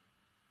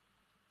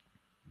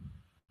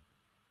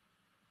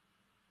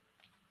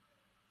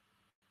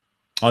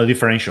 Oh, the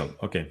differential.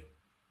 Okay.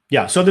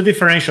 Yeah, so the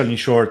differential, in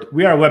short,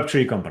 we are a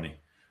Web3 company.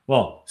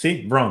 Well,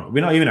 see, wrong.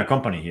 We're not even a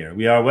company here.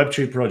 We are a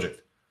Web3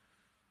 project.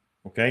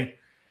 Okay?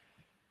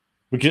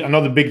 Which is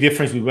another big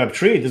difference with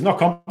Web3. There's no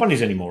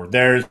companies anymore.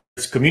 There's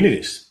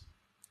communities.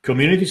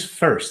 Communities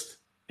first.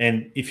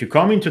 And if you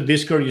come into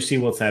Discord, you see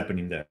what's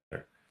happening there.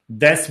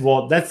 That's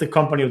the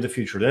company of the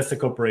future. That's the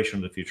corporation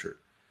of the future.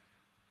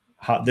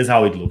 That's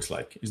how it looks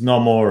like. It's no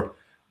more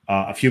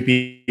a few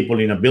people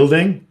in a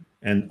building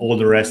and all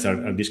the rest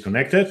are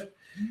disconnected.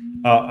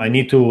 I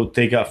need to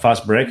take a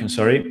fast break. I'm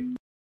sorry.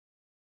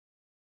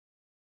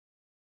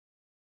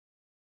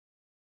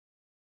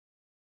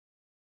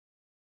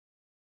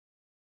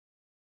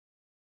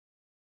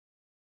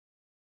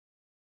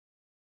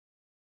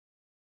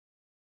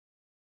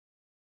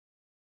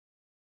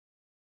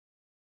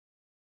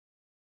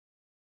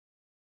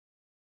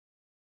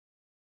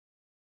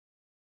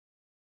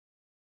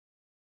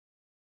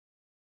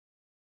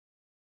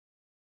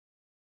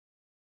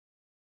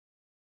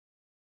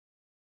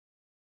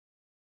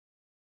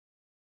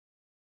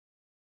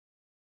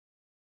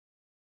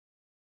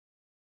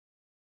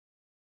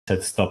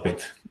 Said stop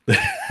it.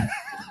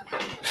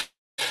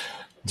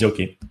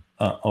 Joking.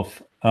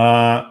 Off.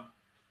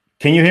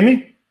 Can you hear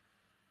me?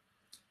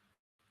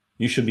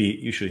 You should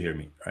hear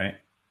me, right?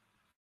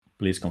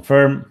 Please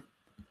confirm.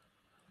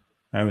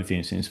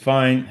 Everything seems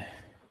fine.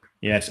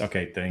 Yes.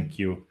 Okay. Thank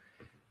you,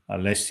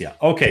 Alessia.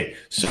 Okay.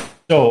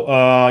 So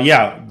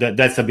yeah,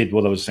 that's a bit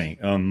what I was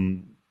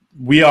saying.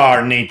 We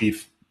are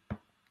native,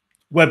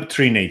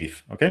 Web3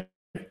 native. Okay.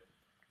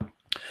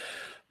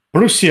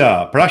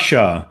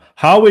 Prussia.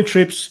 How will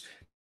Trips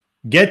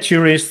get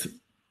tourists?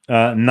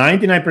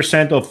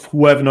 99% of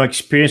who have no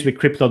experience with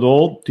crypto at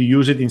all to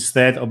use it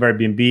instead of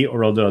Airbnb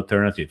or other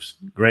alternatives.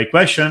 Great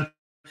question.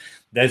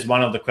 That's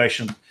one of the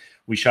questions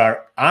which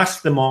are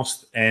asked the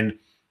most. And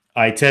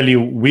I tell you,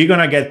 we're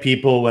going to get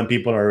people when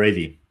people are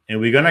ready.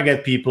 And we're going to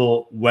get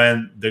people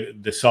when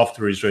the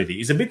software is ready.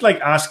 It's a bit like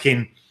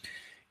asking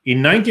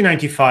in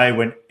 1995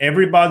 when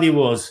everybody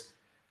was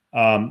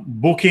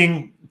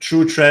booking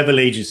through travel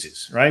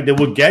agencies, right? They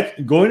would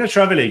go in a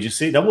travel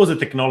agency. That was the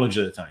technology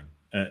at the time.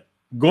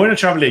 Go in a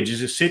travel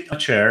agency, sit in a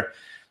chair.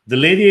 The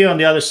lady on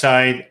the other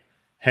side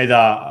had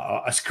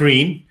a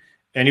screen,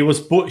 and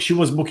she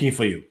was booking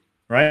for you,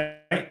 right?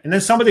 And then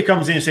somebody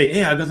comes in and say,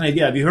 "Hey, I got an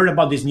idea. Have you heard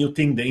about this new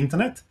thing, the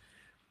internet?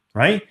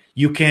 Right?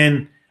 You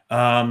can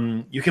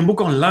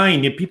book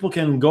online. People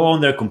can go on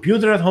their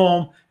computer at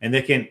home, and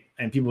they can."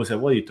 And people say,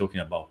 "What are you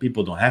talking about?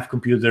 People don't have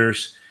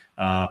computers.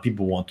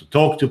 People want to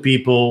talk to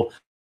people.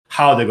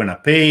 How they're gonna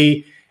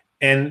pay?"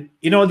 And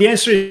the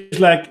answer is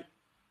like,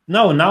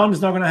 no, now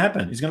it's not going to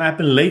happen. It's going to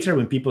happen later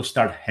when people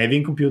start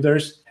having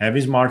computers,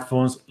 having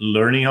smartphones,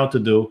 learning how to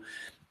do.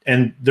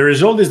 And the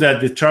result is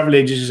that the travel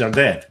agencies are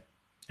dead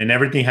and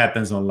everything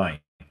happens online.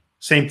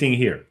 Same thing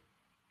here.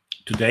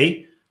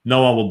 Today,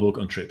 no one will book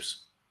on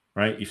Trips,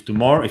 right? If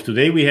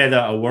today we had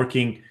a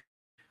working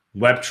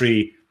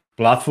Web3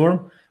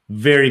 platform,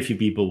 very few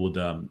people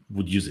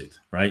would use it,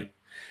 right?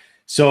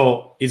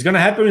 So it's going to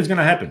happen. It's going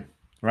to happen,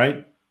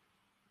 right?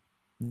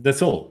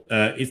 That's all.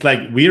 It's like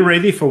we're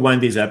ready for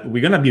when this happens.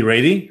 We're gonna be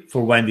ready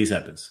for when this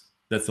happens.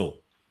 That's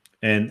all.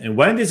 And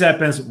when this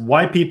happens,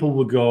 why people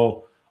will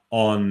go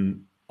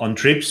on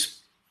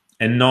Trips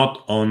and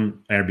not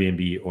on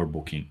Airbnb or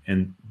Booking?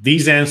 And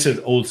these answers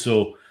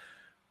also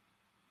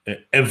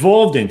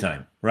evolved in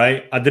time,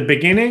 right? At the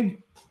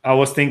beginning, I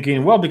was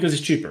thinking, well, because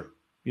it's cheaper,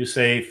 you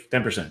save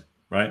 10%,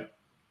 right?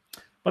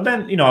 But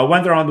then I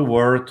went around the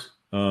world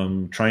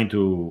trying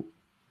to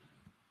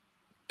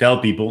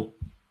tell people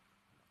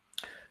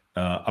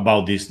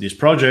about this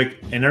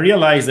project, and I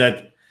realized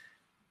that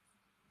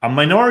a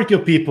minority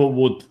of people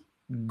would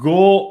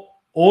go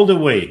all the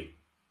way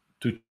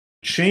to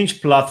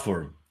change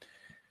platform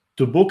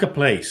to book a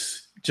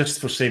place just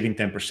for saving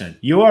 10%.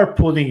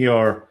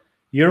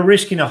 You're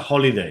risking a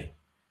holiday,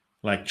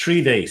 like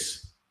 3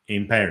 days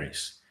in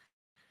Paris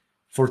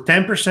for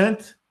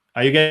 10%.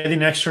 Are you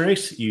getting extra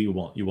risks? You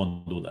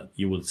won't do that.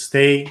 You will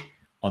stay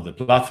on the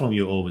platform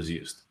you always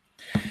used.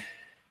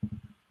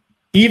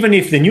 even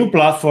if the new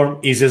platform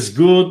is as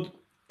good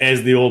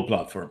as the old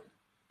platform.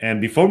 And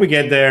before we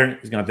get there,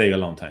 it's going to take a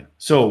long time.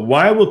 So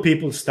why will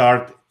people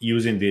start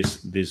using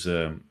this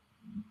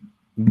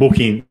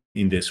booking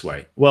in this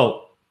way?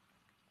 Well,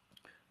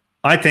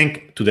 I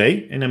think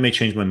today, and I may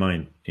change my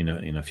mind in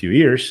a few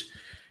years,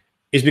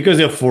 is because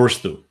they're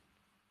forced to.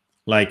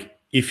 Like,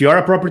 if you are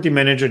a property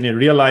manager and you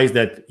realize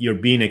that you're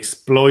being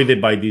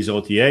exploited by these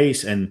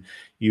OTAs and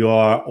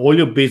all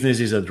your business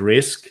is at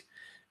risk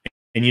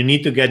and you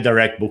need to get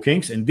direct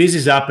bookings, and this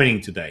is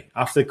happening today.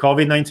 After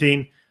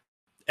COVID-19,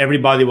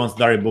 everybody wants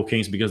direct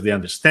bookings because they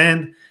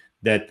understand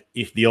that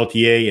if the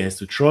OTA has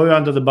to throw you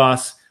under the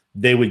bus,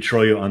 they will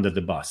throw you under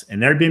the bus.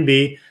 And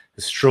Airbnb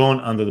has thrown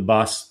under the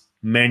bus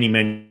many,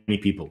 many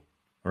people,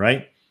 all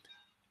right?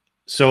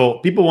 So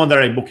people want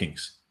direct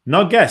bookings,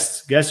 not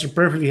guests. Guests are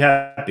perfectly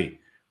happy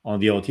on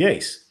the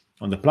OTAs,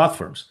 on the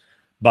platforms.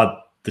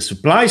 But the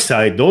supply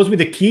side, those with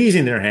the keys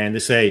in their hand, they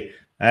say,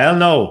 hell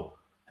no,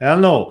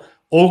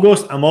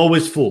 August, I'm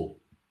always full.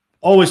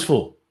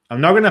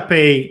 I'm not going to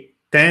pay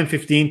 10,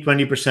 15,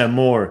 20%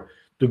 more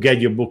to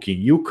get your booking.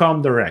 You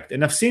come direct.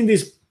 And I've seen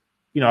this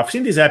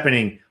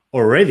happening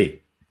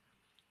already.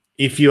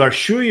 If you are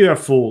sure you are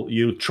full,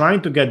 you're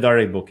trying to get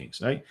direct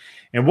bookings, right?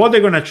 And what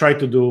they're going to try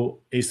to do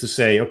is to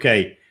say,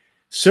 okay,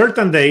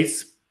 certain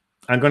dates,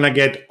 I'm going to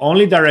get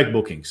only direct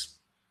bookings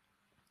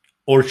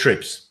or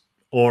trips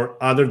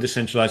or other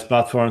decentralized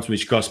platforms,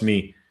 which cost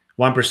me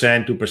 1%,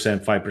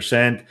 2%,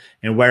 5%,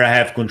 and where I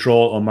have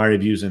control on my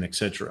reviews and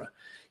etc.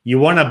 You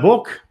want to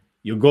book,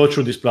 you go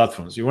through these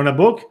platforms. You want to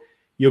book,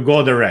 you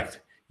go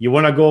direct. You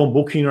want to go on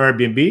Booking or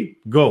Airbnb,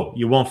 go.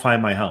 You won't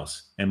find my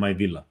house and my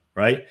villa,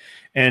 right?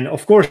 And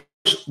of course,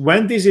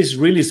 when this is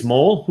really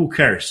small, who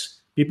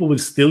cares? People will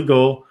still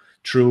go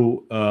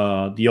through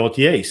the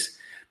OTAs.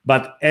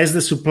 But as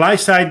the supply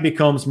side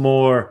becomes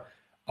more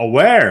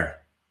aware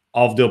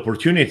of the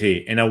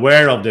opportunity and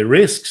aware of the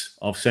risks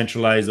of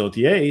centralized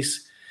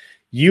OTAs,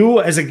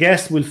 you as a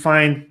guest will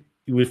find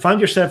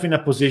yourself in a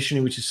position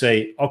in which you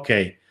say,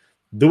 okay,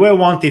 do I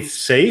want it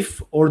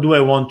safe or do I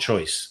want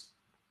choice?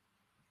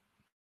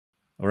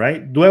 All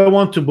right. Do I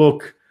want to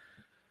book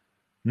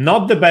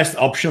not the best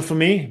option for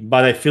me,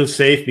 but I feel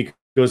safe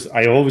because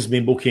I always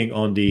been booking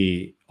on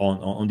these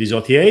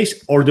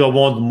OTAs, or do I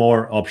want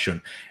more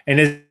option? And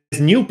as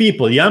new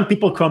people, young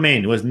people come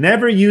in who has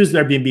never used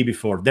Airbnb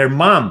before, their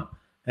mom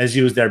has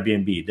used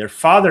Airbnb, their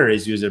father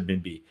has used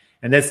Airbnb,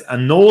 and that's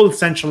an old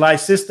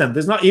centralized system.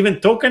 That's not even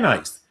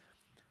tokenized.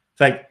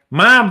 It's like,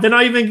 mom, they're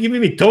not even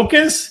giving me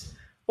tokens?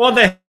 What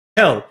the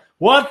hell?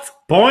 What?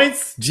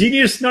 Points?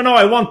 Genius? No,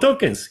 I want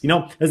tokens.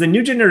 As the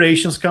new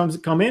generations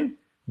come in,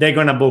 they're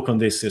going to book on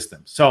this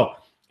system. So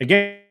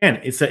again,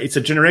 it's a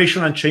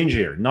generational change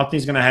here.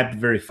 Nothing's going to happen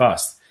very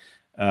fast.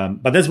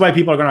 But that's why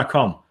people are going to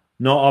come.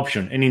 No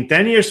option. And in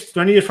 10 years,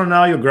 20 years from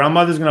now, your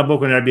grandmother's going to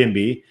book on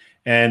Airbnb,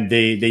 and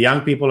the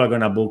young people are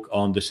going to book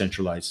on the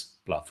centralized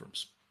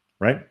platforms,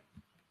 right?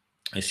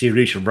 I see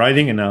Richard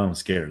writing, and now I'm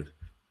scared.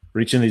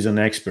 Richard is an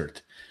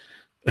expert.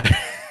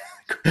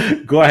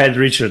 Go ahead,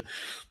 Richard.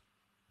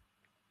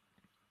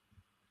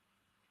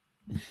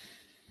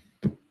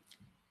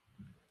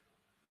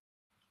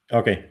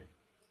 Okay.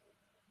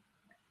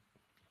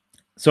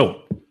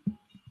 So,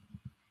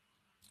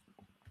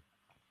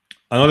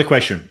 another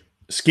question.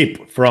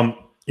 Skip from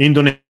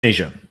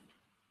Indonesia.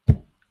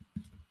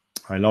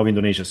 I love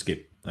Indonesia,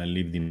 Skip. I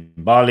lived in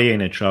Bali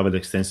and I traveled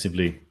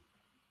extensively,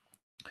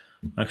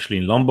 actually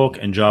in Lombok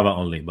and Java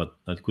only, but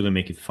I couldn't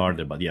make it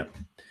farther. But yeah,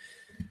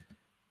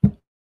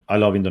 I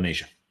love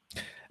Indonesia.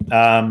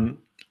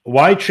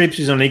 Why Trips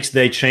is on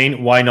X-Day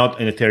chain? Why not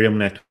an Ethereum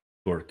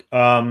network?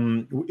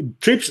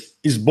 Trips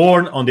is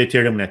born on the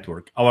Ethereum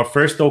network. Our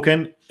first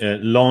token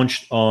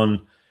launched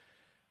on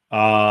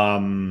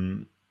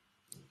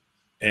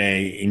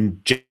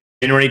in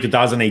January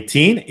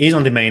 2018 is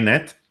on the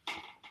mainnet,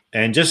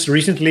 and just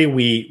recently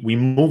we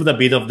moved a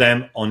bit of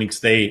them on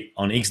X-Day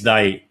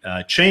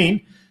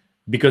chain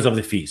because of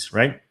the fees,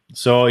 right?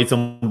 So it's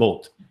on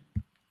both.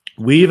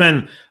 We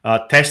even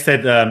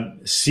tested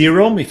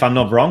Serum, if I'm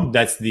not wrong.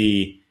 That's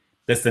the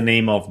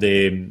name of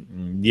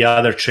the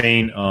other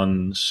chain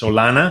on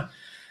Solana,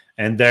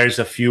 and there's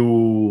a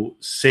few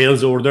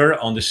sales order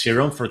on the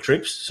Serum for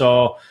Trips.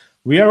 So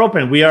we are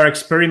open. We are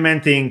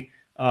experimenting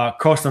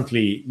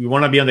constantly. We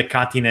want to be on the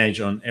cutting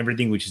edge on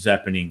everything which is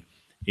happening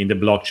in the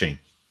blockchain.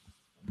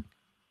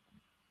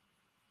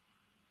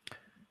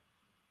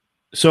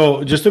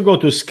 So just to go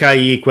to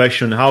Sky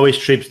question, how is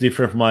Trips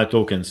different from other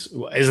tokens?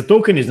 As a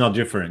token is not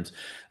different.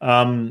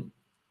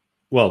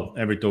 Well,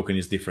 every token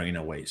is different in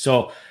a way.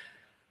 So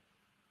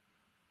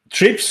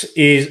Trips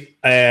is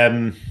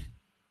a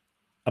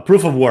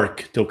proof of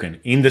work token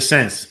in the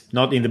sense,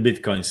 not in the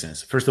Bitcoin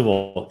sense. First of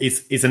all,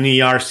 it's an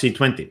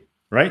ERC20,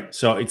 right?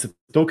 So it's a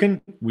token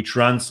which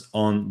runs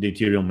on the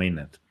Ethereum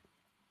mainnet.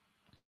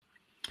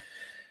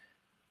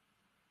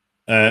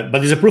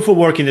 But it's a proof of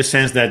work in the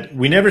sense that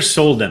we never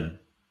sold them.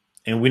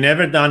 And we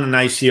never done an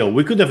ICO.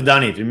 We could have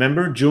done it.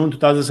 Remember June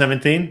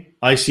 2017,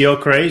 ICO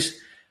craze?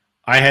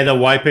 I had a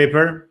white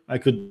paper. I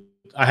could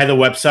I had a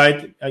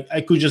website.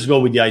 I could just go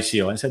with the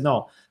ICO. I said,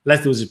 no,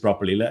 let's do this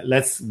properly.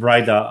 Let's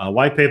write a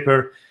white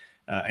paper.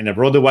 And I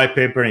wrote the white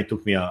paper, and it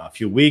took me a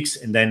few weeks.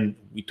 And then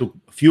we took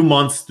a few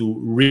months to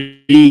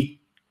really,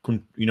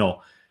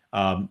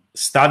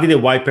 study the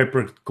white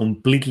paper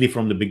completely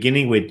from the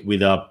beginning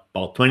with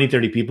about 20,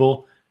 30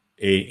 people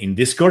in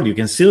Discord. You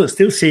can still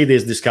see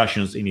these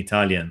discussions in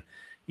Italian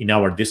in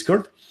our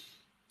Discord.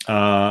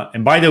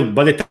 And by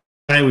the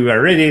time we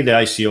were ready, the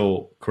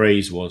ICO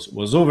craze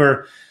was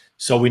over.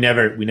 So we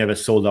never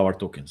sold our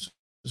tokens.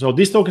 So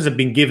these tokens have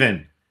been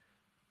given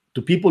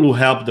to people who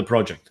help the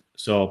project.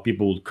 So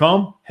people would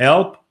come,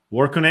 help,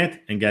 work on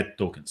it, and get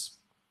tokens.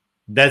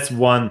 That's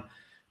one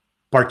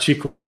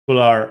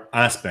particular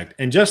aspect.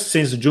 And just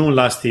since June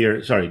this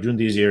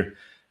year,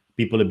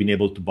 people have been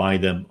able to buy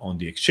them on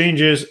the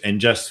exchanges. And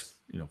just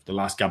the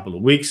last couple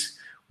of weeks,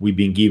 we've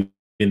been giving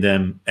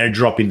them,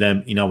 airdropping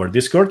them in our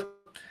Discord,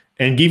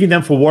 and giving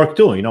them for work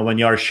too. When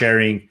you are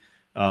sharing,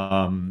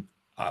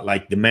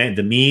 like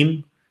the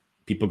meme,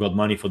 people got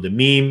money for the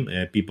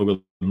meme. People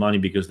got money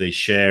because they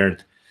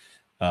shared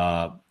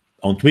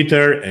on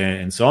Twitter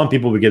and so on.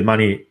 People will get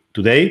money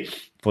today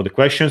for the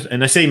questions.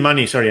 And I say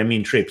money, sorry, I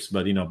mean trips,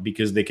 but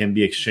because they can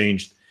be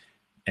exchanged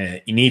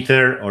in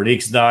Ether or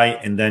XDAI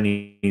and then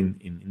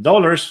in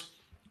dollars.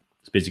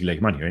 It's basically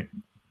like money, right?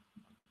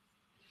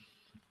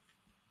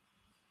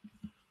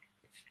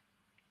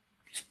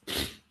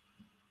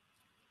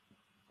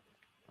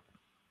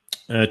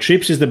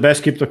 Trips is the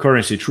best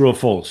cryptocurrency. True or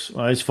false?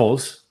 It's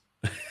false.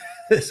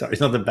 Sorry,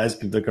 it's not the best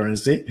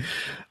cryptocurrency.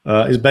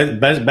 It's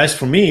best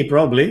for me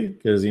probably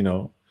because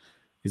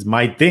it's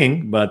my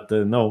thing. But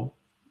no.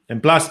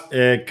 And plus,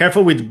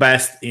 careful with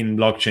best in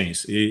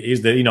blockchains. Is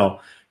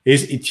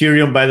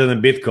Ethereum better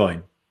than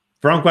Bitcoin?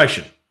 Wrong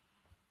question.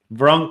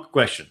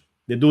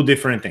 They do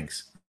different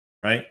things,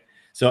 right?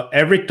 So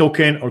every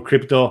token or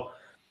crypto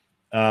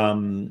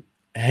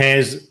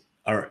has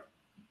or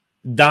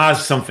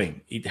does something.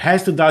 It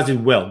has to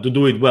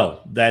do it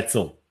well. That's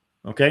all.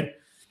 Okay.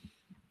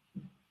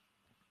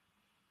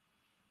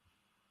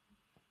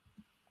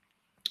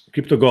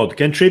 Crypto Gold.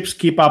 Can trips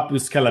keep up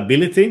with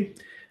scalability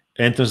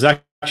and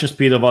transaction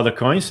speed of other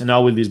coins? And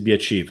how will this be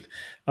achieved?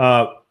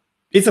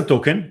 It's a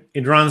token.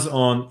 It runs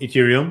on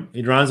Ethereum.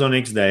 It runs on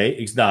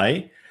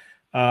XDAI.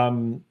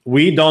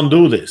 We don't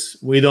do this.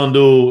 We don't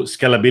do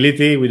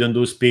scalability. We don't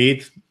do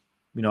speed.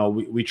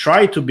 We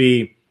try to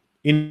be,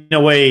 in a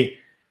way,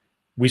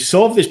 we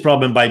solve this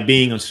problem by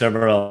being on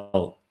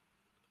several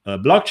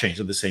blockchains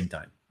at the same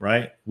time,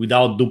 right?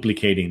 Without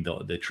duplicating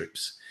the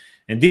trips.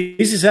 And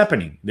this is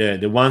happening.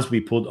 The ones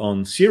we put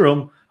on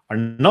Serum are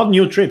not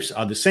new trips,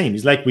 are the same.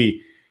 It's like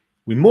we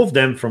move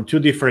them from two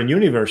different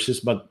universes,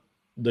 but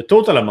the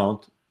total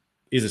amount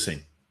is the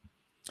same.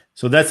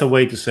 So that's a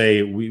way to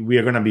say we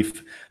are going to be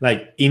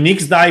like in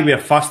XDAI, we are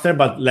faster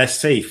but less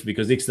safe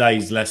because XDAI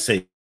is less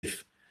safe,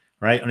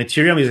 right? On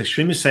Ethereum is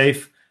extremely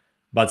safe,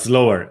 but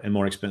slower and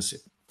more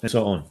expensive, and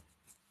so on.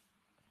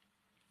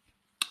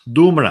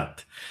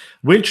 Doomrat.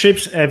 Will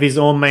Trips have his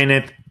own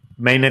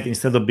mainnet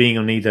instead of being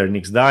on Ether and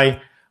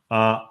XDAI?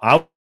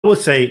 I would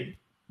say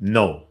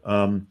no.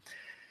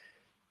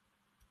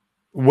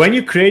 When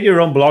you create your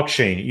own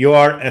blockchain, you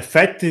are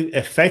effectively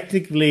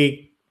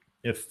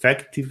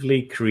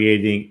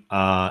creating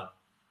a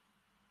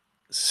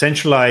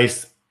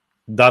centralized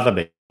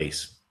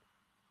database,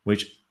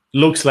 which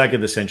looks like a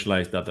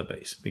decentralized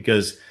database.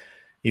 Because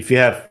if you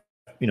have,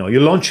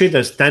 you launch it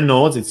as 10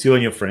 nodes, it's you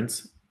and your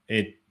friends.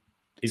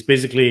 It's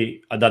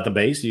basically a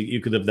database. You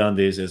could have done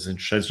this as a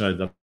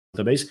centralized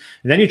database.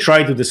 And then you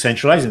try to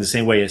decentralize in the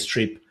same way as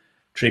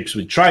Trips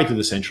would try to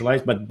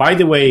decentralize. But by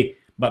the way,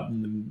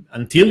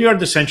 until you are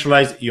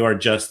decentralized, you are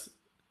just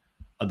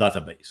a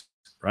database,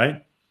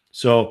 right?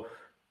 So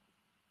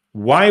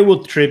why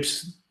would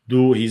Trips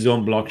do his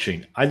own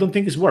blockchain? I don't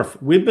think it's worth.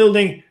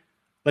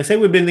 Let's say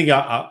we're building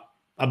a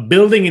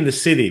building in the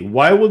city.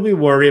 Why would we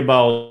worry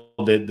about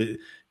the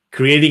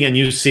creating a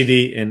new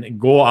city and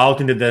go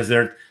out in the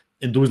desert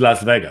and do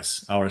Las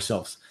Vegas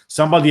ourselves?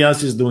 Somebody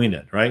else is doing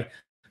it, right?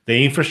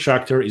 The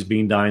infrastructure is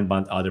being done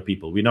by other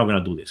people. We're not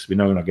going to do this. We're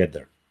not going to get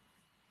there.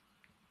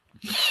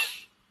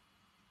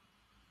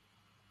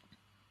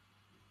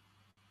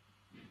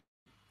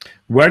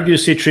 Where do you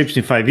see Trips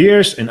in 5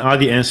 years? And are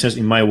the answers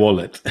in my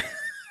wallet?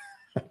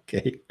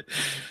 Okay.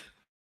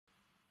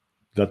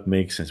 That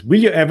makes sense. Will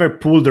you ever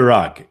pull the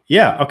rug?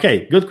 Yeah.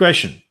 Okay. Good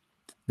question.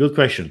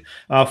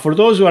 For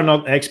those who are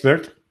not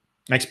experts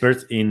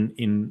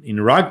in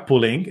rug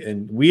pulling,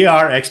 and we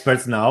are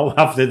experts now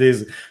after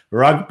this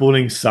rug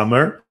pulling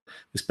summer,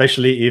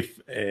 especially if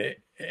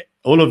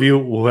all of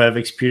you who have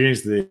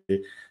experienced the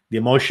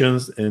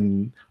emotions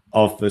and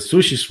of the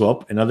sushi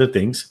swap and other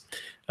things,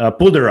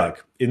 pull the rug.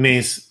 It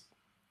means,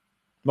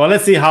 well,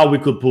 let's see how we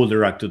could pull the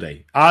rug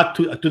today.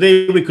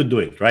 Today we could do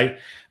it, right?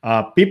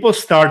 People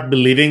start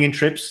believing in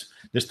Trips.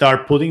 They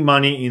start putting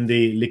money in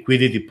the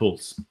liquidity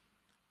pools.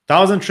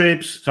 3,000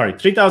 trips,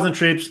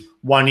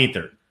 1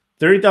 Ether.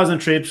 30,000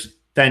 trips,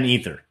 10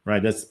 Ether,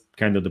 right? That's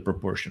kind of the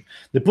proportion.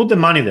 They put the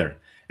money there,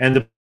 and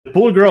the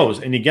pool grows,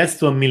 and it gets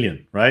to 1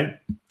 million, right?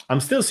 I'm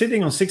still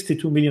sitting on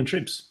 62 million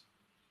trips.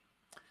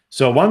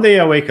 So one day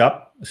I wake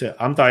up, I say,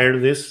 I'm tired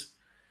of this.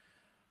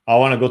 I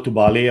want to go to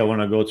Bali. I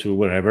want to go to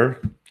wherever.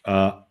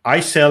 I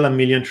sell 1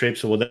 million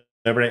trips or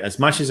whatever, as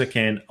much as I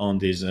can on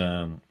this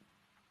on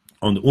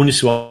the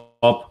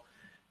Uniswap.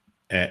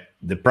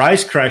 The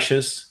price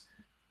crashes.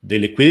 The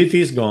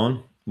liquidity is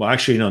gone. Well,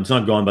 actually, no, it's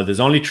not gone, but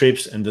there's only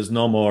trips and there's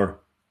no more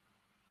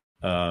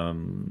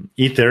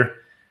Ether.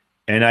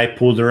 And I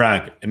pull the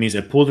rag. It means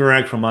I pull the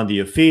rag from under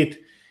your feet.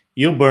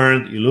 You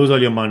burn. You lose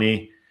all your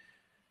money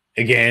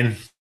again.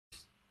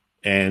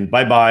 And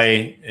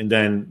bye-bye. And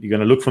then you're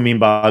going to look for me in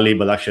Bali,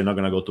 but actually I'm not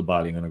going to go to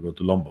Bali. I'm going to go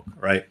to Lombok,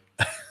 right?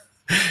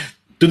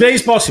 Today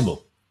is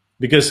possible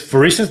because,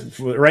 for instance,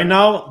 right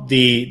now,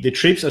 the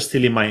trips are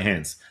still in my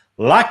hands.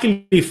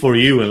 Luckily for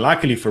you and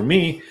luckily for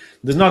me,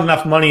 there's not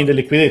enough money in the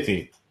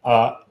liquidity.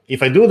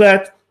 If I do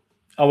that,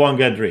 I won't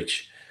get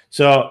rich.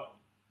 So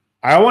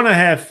I want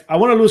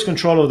to lose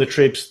control of the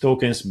trips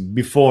tokens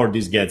before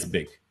this gets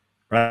big,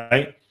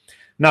 right?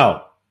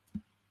 Now,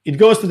 it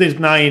goes to these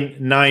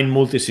nine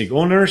multi-sig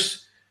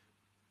owners.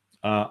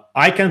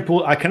 I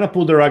cannot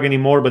pull the rug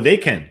anymore, but they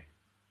can.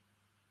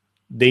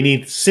 They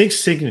need 6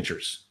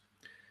 signatures.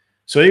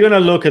 So you're gonna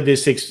look at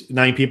these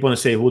 9 people and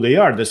say who they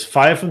are. There's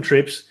 5 from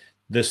Trips,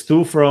 there's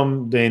 2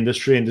 from the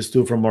industry, and there's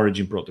 2 from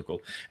Origin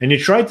Protocol. And you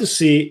try to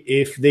see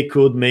if they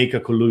could make a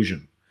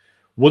collusion.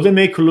 Would they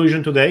make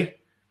collusion today?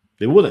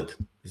 They wouldn't.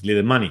 It's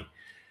little money.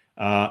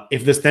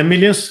 If there's 10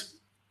 millions,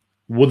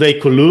 would they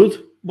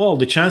collude? Well,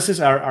 the chances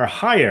are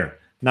higher.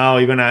 Now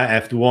you're gonna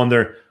have to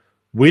wonder: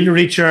 will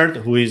Richard,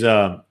 who is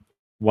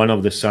one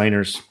of the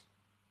signers,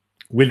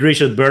 will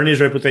Richard burn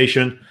his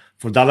reputation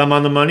for that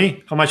amount of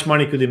money? How much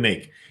money could he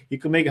make? He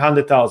could make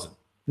 100,000.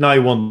 No, he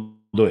won't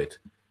do it.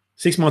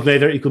 6 months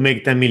later, he could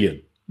make 10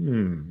 million.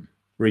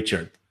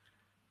 Richard,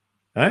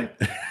 right?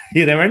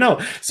 You never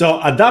know.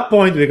 So at that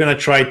point, we're gonna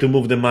try to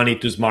move the money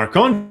to smart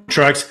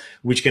contracts,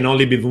 which can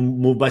only be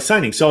moved by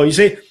signing. So you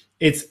see,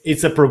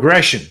 it's a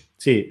progression.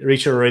 See,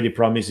 Richard already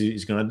promised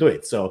he's gonna do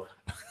it. So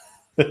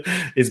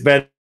it's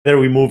better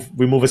we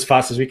move as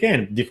fast as we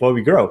can before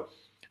we grow.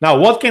 Now,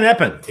 what can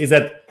happen is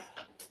that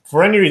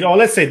for any reason,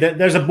 let's say that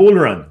there's a bull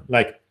run.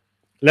 Like,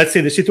 let's say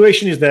the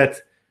situation is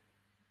that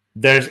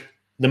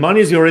the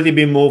money has already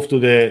been moved to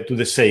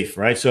the safe,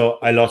 right? So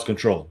I lost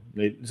control.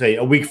 Let's say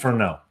a week from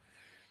now,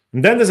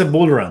 and then there's a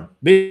bull run.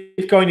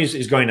 Bitcoin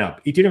is going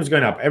up. Ethereum is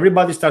going up.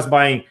 Everybody starts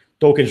buying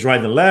tokens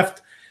right and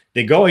left.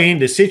 They go in,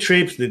 they see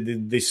Trips,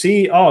 they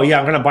see, oh yeah,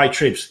 I'm gonna buy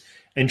Trips,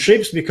 and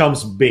Trips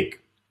becomes big.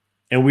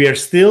 And we are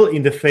still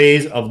in the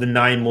phase of the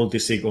 9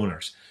 multi-sig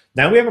owners.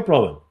 Then we have a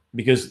problem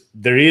because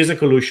there is a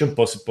collusion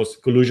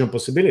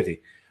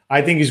possibility.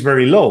 I think it's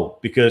very low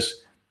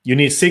because you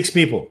need 6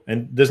 people,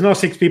 and there's no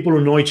 6 people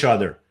who know each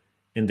other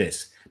in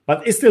this.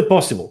 But it's still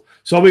possible.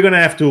 So we're going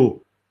to have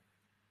to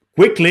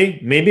quickly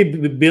maybe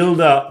build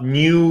a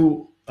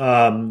new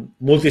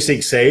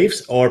multi-sig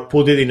safes or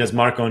put it in a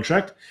smart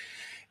contract.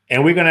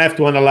 And we're going to have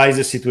to analyze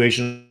the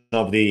situation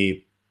of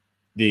the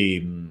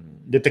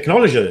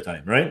technology at the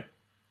time, right?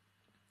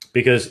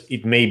 Because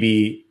it may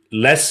be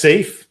less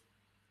safe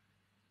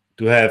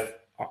to have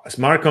a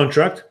smart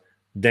contract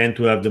than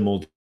to have the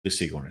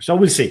multi-sig owner. So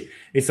we'll see.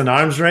 It's an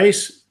arms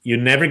race. You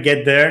never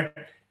get there.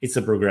 It's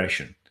a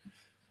progression.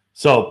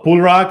 So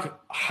pull rug,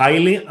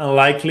 highly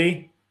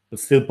unlikely, but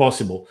still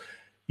possible.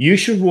 You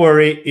should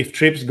worry if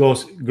Trips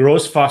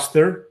grows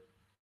faster,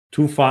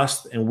 too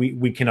fast, and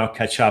we cannot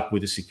catch up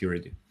with the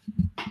security.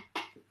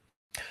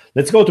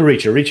 Let's go to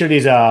Richard. Richard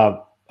is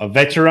a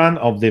veteran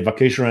of the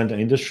vacation rental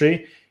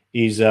industry.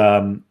 Is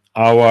one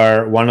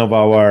of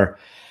our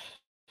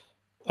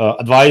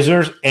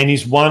advisors, and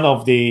he's one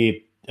of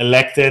the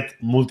elected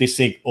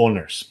multi-sig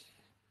owners,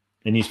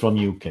 and he's from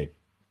UK.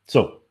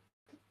 So,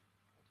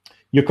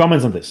 your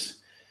comments on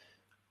this?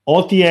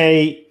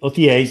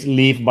 OTAs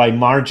live by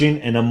margin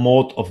and a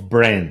moat of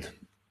brand,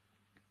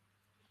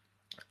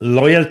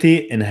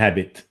 loyalty, and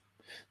habit.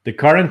 The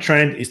current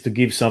trend is to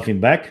give something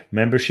back: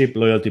 membership,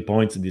 loyalty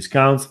points, and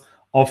discounts,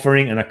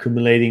 offering and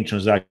accumulating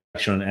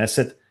transaction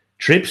asset.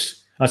 Trips.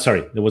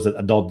 Sorry, there was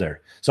a dot there.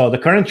 So the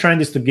current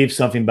trend is to give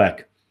something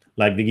back,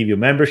 like they give you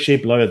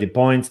membership, loyalty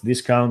points,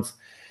 discounts,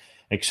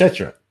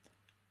 etc.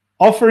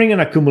 Offering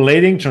and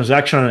accumulating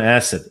transactional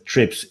asset,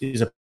 Trips,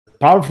 is a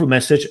powerful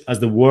message as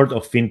the world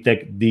of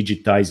fintech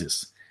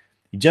digitizes.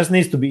 It just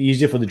needs to be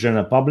easier for the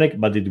general public,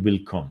 but it will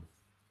come.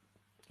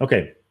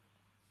 Okay.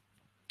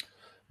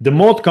 The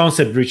moat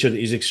concept, Richard,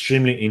 is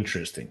extremely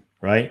interesting,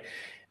 right?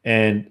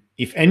 And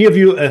if any of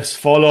you has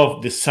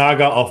followed the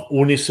saga of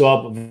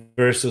Uniswap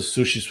versus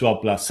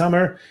SushiSwap last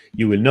summer,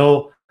 you will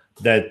know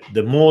that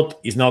the moat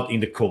is not in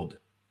the code,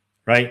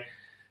 right?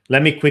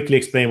 Let me quickly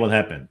explain what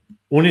happened.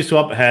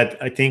 Uniswap had,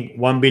 I think,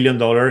 $1 billion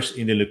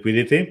in the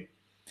liquidity,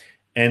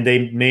 and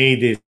they made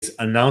this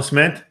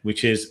announcement,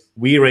 which is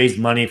we raised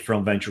money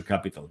from venture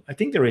capital. I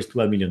think they raised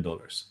 $12 million,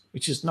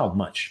 which is not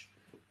much,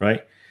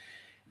 right?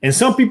 And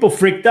some people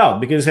freaked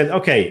out because they said,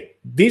 okay,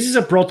 this is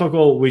a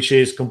protocol which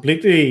is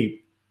completely,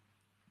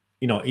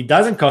 it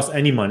doesn't cost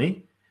any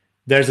money.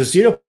 There's a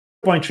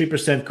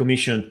 0.3%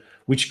 commission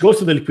which goes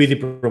to the liquidity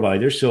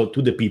provider, so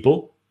to the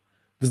people.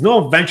 There's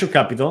no venture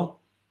capital.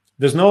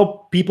 There's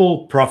no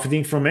people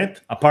profiting from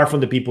it, apart from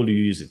the people who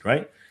use it,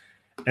 right?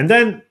 And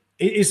then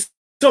it's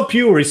so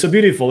pure, it's so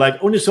beautiful. Like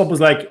Uniswap was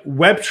like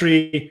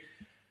Web3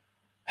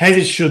 as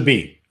it should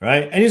be,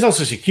 right? And it's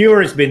also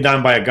secure. It's been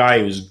done by a guy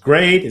who's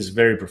great, is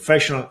very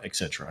professional,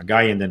 etc. A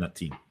guy and then a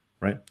team,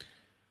 right?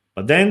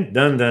 But then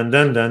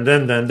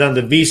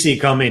the VC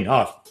come in.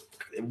 Oh,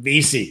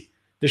 VC,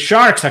 the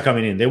sharks are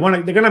coming in. They're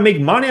gonna make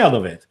money out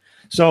of it.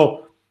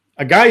 So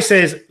a guy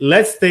says,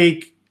 let's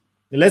make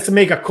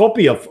a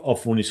copy of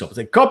Uniswap.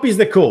 It copies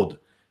the code,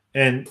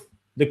 and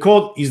the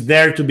code is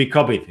there to be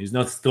copied. It's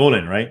not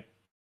stolen, right?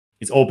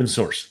 It's open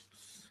source.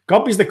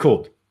 Copies the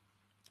code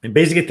and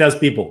basically tells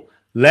people,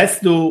 let's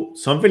do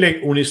something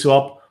like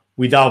Uniswap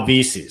without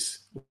VCs.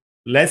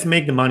 Let's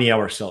make the money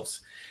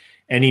ourselves.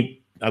 And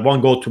I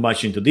won't go too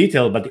much into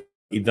detail, but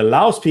it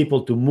allows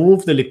people to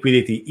move the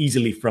liquidity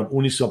easily from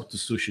Uniswap to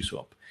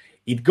SushiSwap.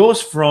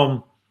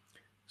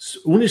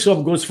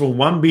 Uniswap goes from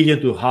 1 billion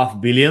to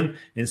 500 million,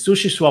 and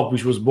SushiSwap,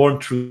 which was born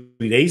 3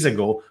 days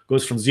ago,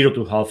 goes from 0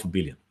 to 500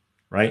 million,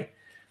 right?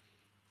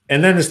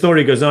 And then the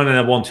story goes on, and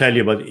I won't tell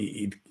you, but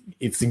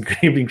it's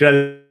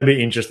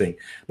incredibly interesting.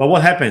 But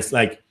what happens?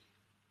 Like,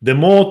 the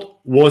moat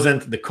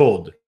wasn't the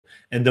code,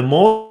 and the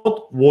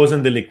moat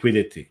wasn't the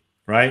liquidity,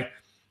 right?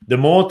 The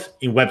moat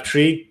in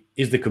Web3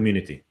 is the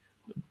community.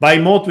 By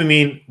moat, we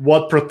mean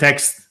what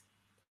protects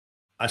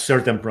a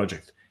certain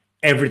project.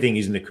 Everything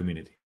is in the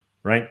community,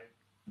 right?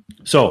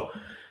 So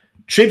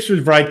Trips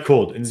will write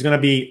code, and it's going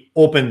to be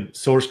open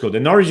source code.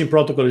 And Origin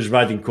Protocol is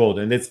writing code,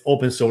 and it's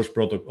open source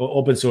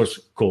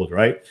code,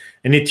 right?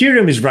 And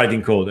Ethereum is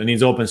writing code, and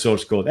it's open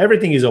source code.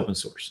 Everything is open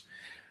source.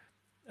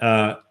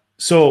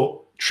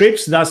 So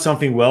Trips does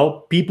something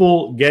well.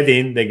 People get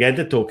in, they get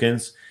the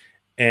tokens,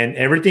 and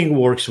everything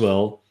works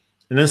well.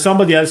 And then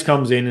somebody else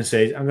comes in and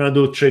says, I'm going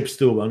to do Trips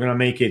too. I'm going to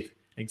make it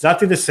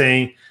exactly the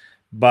same,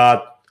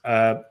 but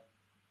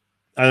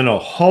I don't know,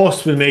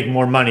 hosts will make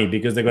more money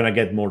because they're going to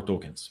get more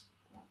tokens.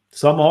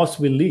 Some hosts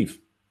will leave.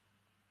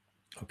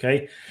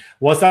 Okay.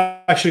 What's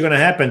actually going to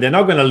happen? They're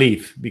not going to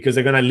leave because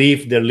they're going to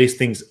leave their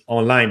listings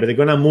online, but they're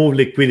going to move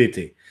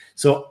liquidity.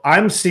 So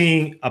I'm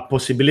seeing a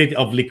possibility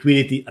of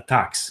liquidity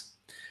attacks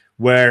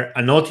where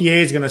an OTA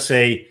is going to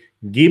say,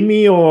 give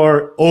me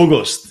your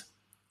August,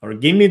 or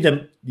give me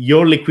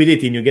your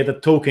liquidity, and you get a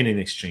token in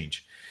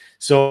exchange.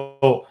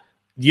 So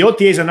the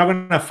OTAs are not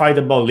going to fight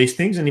about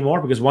listings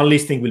anymore, because one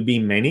listing will be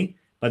many,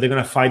 but they're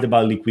going to fight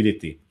about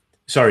availability.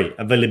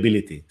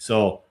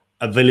 So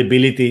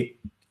availability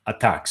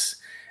attacks.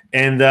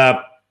 And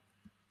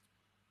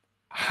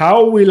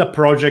how will a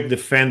project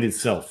defend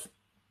itself?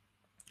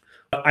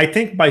 I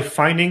think by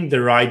finding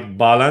the right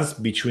balance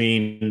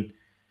between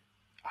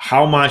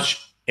how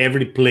much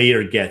every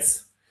player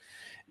gets.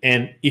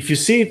 And if you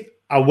see it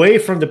away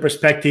from the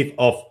perspective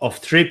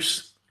of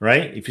Trips,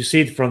 right? If you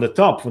see it from the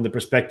top, from the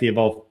perspective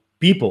of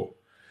people,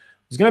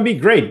 it's going to be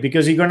great,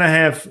 because you're going to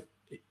have,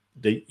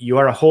 you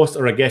are a host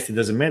or a guest, it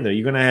doesn't matter.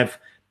 You're going to have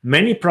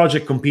many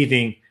projects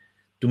competing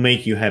to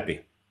make you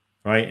happy,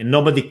 right? And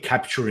nobody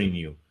capturing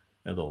you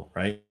at all,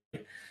 right?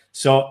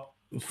 So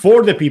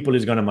for the people,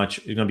 it's going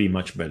to be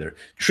much better.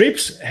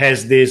 Trips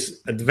has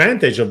this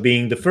advantage of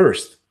being the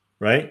first,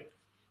 right?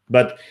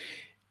 But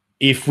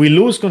if we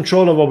lose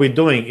control of what we're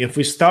doing, if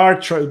we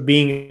start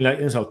being like,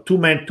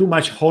 too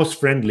much host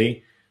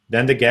friendly,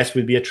 then the guests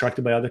will be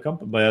attracted by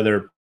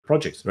other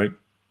projects, right?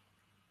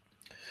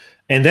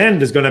 And then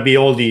there's going to be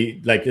all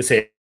the, like, let's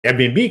say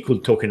Airbnb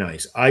could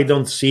tokenize. I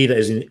don't see it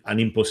as an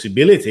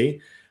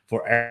impossibility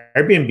for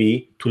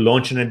Airbnb to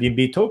launch an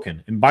Airbnb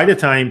token. And by the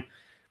time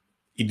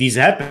this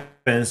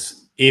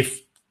happens,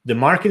 if the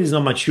market is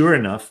not mature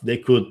enough, they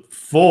could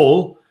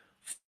fall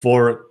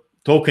for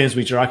tokens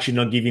which are actually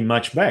not giving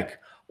much back.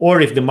 Or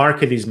if the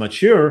market is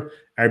mature,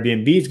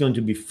 Airbnb is going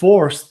to be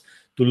forced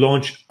to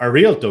launch a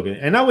real token.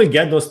 And I will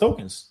get those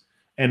tokens.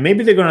 And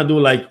maybe they're going to do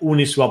like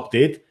Uniswap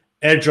did,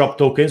 airdrop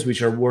tokens,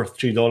 which are worth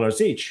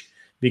 $3 each,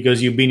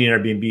 because you've been in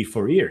Airbnb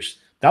for years.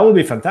 That would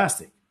be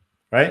fantastic,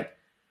 right?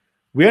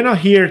 We are not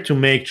here to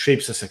make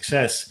Trips a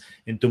success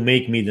and to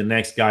make me the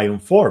next guy on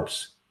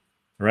Forbes,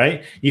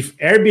 right? If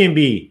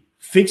Airbnb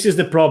fixes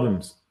the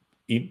problems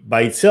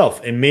by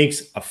itself and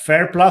makes a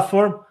fair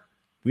platform,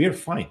 we are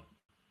fine.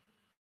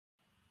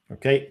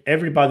 Okay,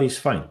 everybody's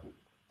fine.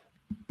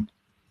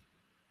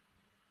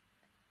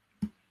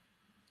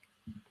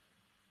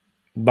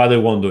 But they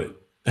won't do it.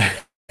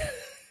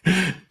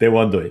 They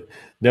won't do it.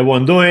 They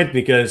won't do it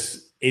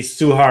because it's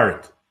too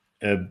hard.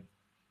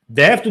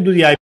 They have to do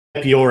the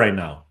IPO right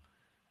now.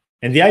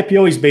 And the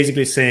IPO is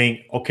basically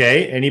saying,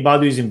 okay,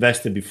 anybody who's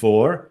invested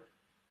before,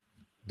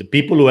 the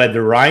people who had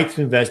the right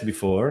to invest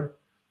before,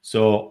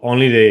 so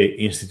only the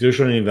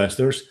institutional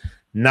investors,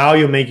 now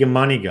you're making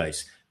money,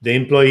 guys. The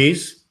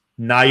employees,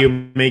 now you're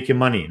making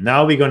money.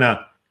 Now we're going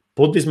to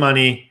put this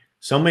money,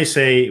 some may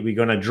say we're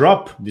going to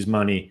drop this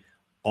money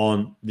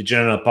on the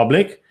general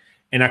public.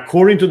 And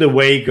according to the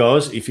way it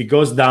goes, if it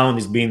goes down,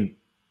 it's been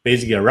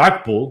basically a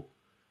rug pull.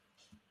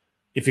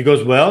 If it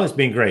goes well, it's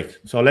been great.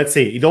 So let's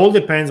see. It all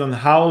depends on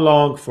how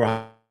long, for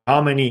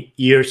how many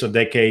years or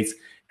decades,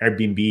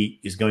 Airbnb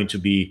is going to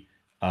be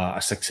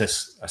a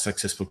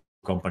successful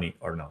company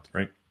or not,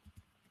 right?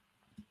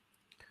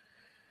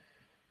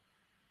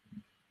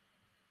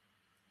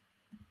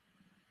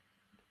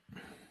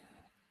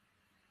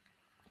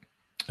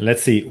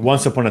 Let's see.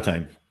 Once upon a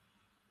time,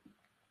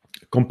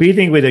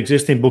 competing with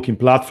existing booking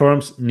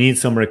platforms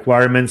needs some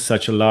requirements,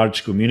 such a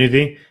large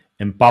community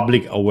and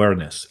public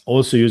awareness.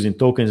 Also, using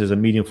tokens as a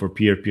medium for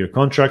peer-to-peer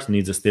contracts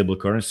needs a stable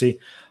currency.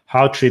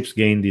 How Trips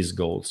gain these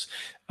goals?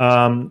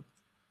 Regarding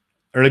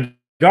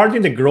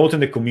the growth in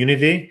the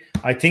community,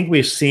 I think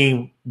we've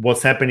seen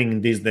what's happening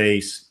in these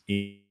days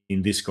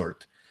in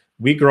Discord.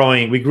 We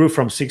grew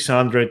from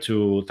 600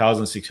 to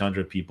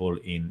 1,600 people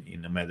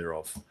in a matter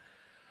of,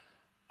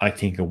 I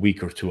think, a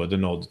week or two. I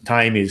don't know. The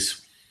time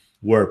is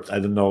warped. I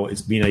don't know.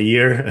 It's been a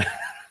year.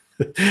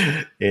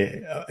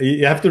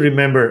 You have to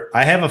remember,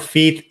 I have a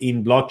feed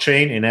in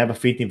blockchain and I have a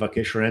feed in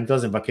vacation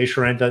rentals, and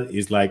vacation rental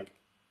is like,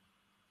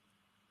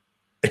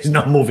 it's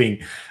not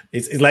moving.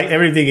 It's like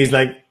everything is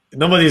like,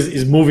 nobody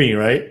is moving,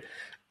 right?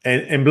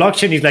 And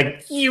blockchain is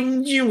like,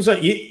 so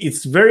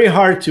it's very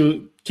hard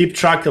to keep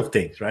track of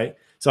things, right?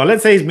 So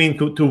let's say it's been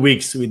 2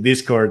 weeks with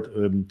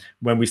Discord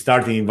when we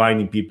started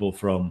inviting people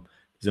from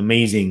this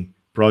amazing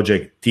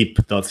project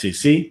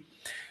tip.cc.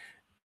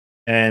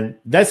 And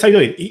that's how you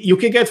do it. You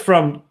can get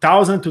from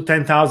 1,000 to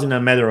 10,000 in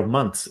a matter of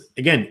months.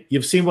 Again,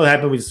 you've seen what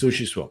happened with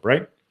SushiSwap,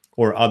 right?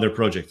 Or other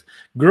projects.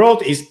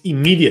 Growth is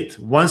immediate.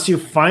 Once you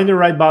find the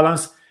right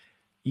balance,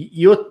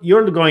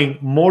 you're going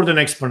more than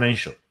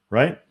exponential,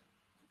 right?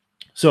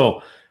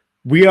 So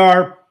we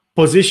are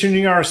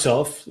positioning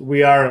ourselves.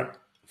 We are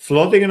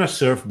floating on a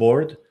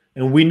surfboard,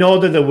 and we know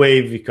that the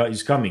wave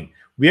is coming.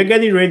 We are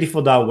getting ready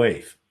for that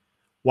wave,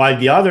 while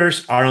the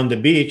others are on the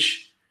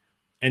beach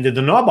and they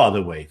don't know about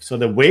the wave. So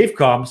the wave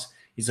comes,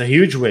 it's a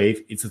huge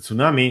wave, it's a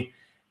tsunami,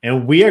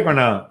 and we are going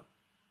to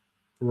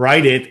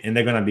ride it, and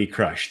they're going to be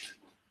crushed.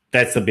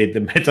 That's a bit, the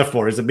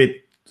metaphor is a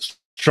bit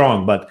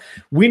strong, but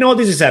we know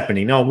this is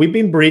happening. Now, we've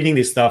been breeding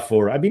this stuff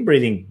I've been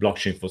breeding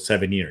blockchain for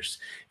 7 years,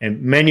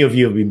 and many of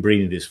you have been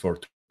breeding this for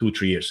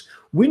 2-3 years.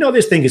 We know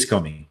this thing is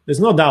coming. There's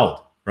no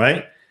doubt,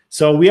 right?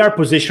 So we are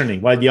positioning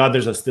while the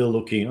others are still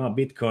looking,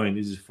 Bitcoin,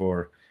 this is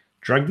for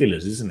drug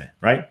dealers, isn't it,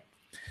 right?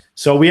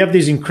 So we have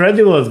this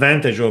incredible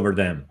advantage over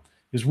them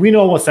because we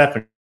know what's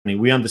happening.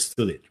 We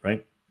understood it,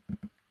 right?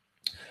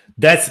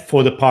 That's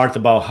for the part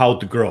about how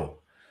to grow.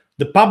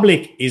 The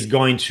public is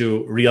going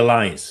to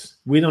realize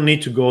we don't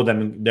need to go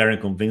there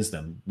and convince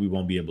them. We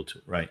won't be able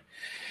to, right?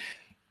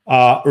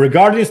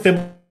 Regarding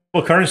stable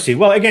currency,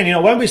 well,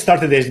 again, when we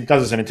started this in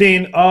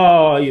 2017,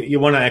 you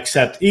want to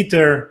accept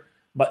Ether,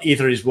 but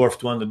Ether is worth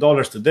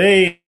 $200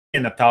 today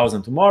and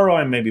 1,000 tomorrow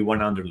and maybe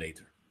 100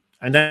 later.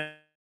 And then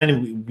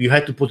you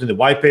had to put in the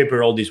white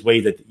paper all these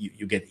ways that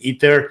you get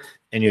Ether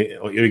and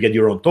you get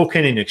your own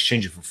token and you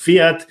exchange it for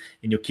fiat,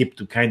 and you keep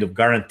to kind of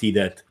guarantee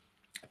that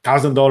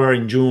 $1,000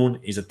 in June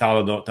is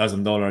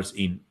 $1,000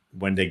 in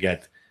when they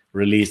get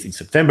released in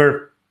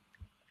September.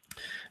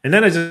 And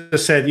then I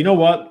just said, you know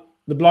what?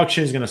 The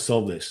blockchain is going to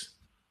solve this.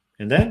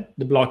 And then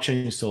the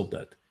blockchain solved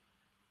that.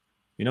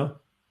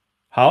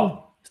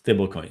 How?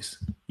 Stable coins.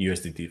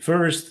 USDT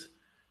first,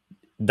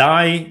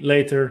 DAI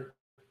later,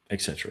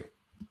 etc.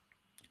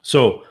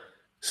 So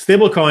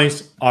stable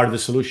coins are the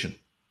solution.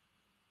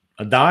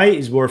 A DAI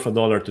is worth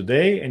 $1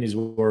 today and is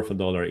worth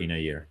 $1 in a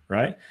year,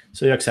 right?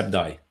 So you accept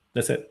DAI.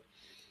 That's it.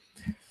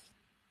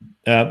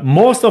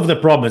 Most of the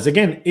problems,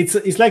 again, it's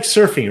like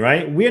surfing,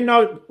 right? We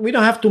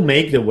don't have to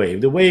make the wave.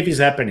 The wave is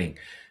happening.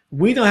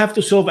 We don't have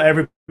to solve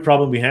every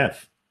problem we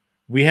have.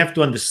 We have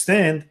to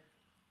understand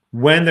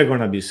when they're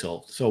going to be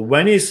solved. So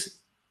when is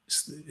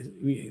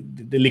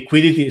the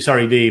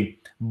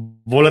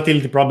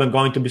volatility problem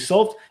going to be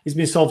solved? It's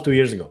been solved 2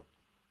 years ago,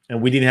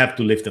 and we didn't have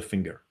to lift a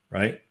finger,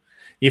 right?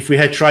 If we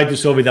had tried to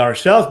solve it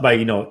ourselves by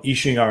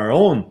issuing our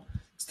own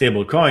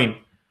stable coin,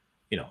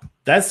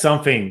 that's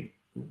something.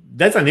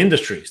 That's an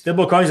industry.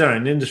 Stable coins are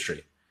an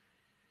industry.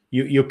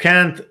 You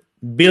can't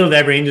build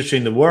every industry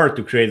in the world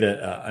to create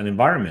an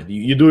environment.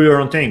 You do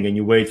your own thing and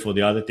you wait for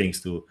the other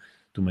things to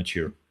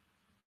mature.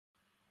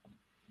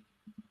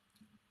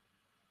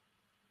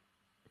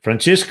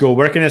 Francisco,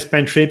 where can I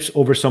spend trips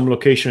over some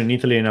location in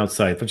Italy and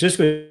outside?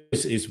 Francisco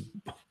is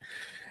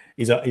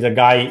a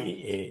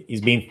guy.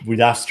 He's been with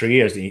us 3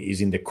 years.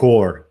 He's in the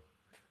core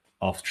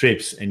of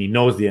trips and he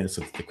knows the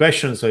answer to the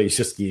question. So he's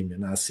just giving me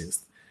an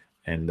assist.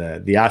 And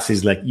the ask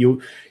is like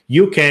you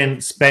can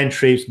spend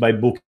trips by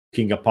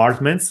booking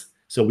apartments.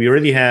 So we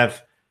already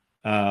have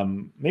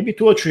maybe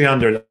 200 or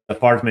 300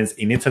 apartments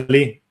in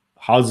Italy,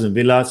 houses and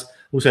villas,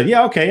 who said,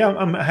 yeah, okay,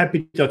 I'm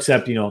happy to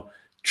accept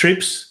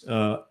trips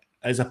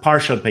as a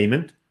partial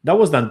payment. That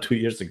was done 2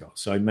 years ago.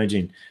 So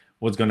imagine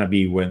what's going to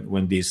be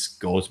when this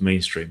goes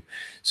mainstream.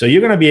 So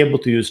you're going to be able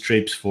to use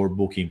trips for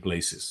booking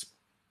places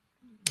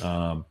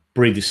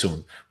pretty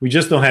soon. We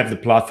just don't have the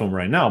platform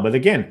right now. But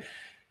again,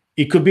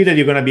 it could be that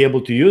you're going to be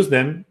able to use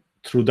them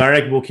through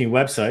direct booking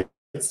websites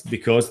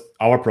because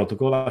our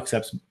protocol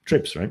accepts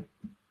trips, right?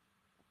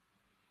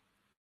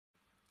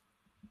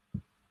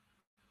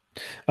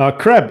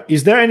 Crab,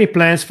 is there any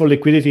plans for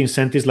liquidity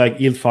incentives like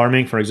yield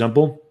farming, for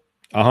example?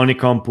 A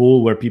honeycomb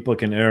pool where people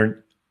can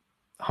earn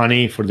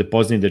honey for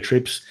depositing the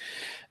trips,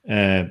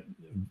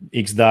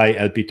 XDAI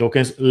LP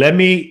tokens. Let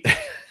me,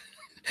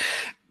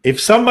 if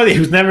somebody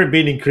who's never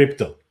been in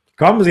crypto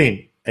comes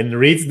in and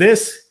reads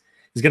this,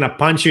 he's going to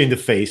punch you in the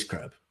face,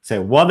 Crab. Say,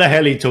 what the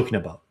hell are you talking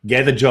about?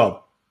 Get a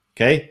job.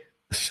 Okay.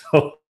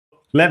 So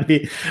let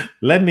me,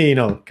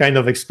 kind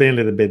of explain a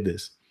little bit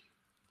this.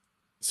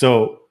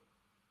 So,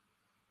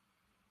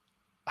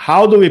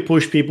 how do we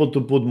push people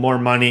to put more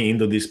money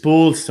into these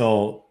pools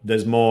so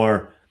there's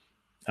more?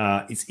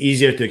 It's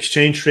easier to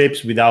exchange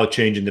trips without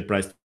changing the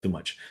price too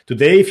much.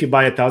 Today, if you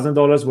buy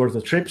 $1,000 worth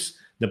of trips,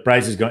 the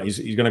price is going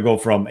to go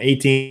from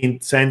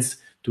 18 cents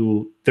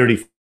to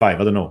 35. I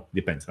don't know,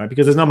 depends, right?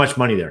 Because there's not much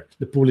money there.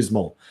 The pool is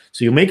small,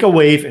 so you make a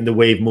wave, and the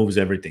wave moves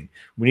everything.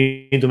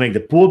 We need to make the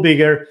pool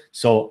bigger,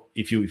 so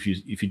if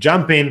you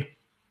jump in, it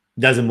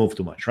doesn't move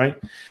too much, right?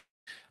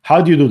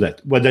 How do you do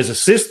that? Well, there's a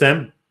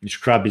system which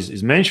Crab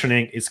is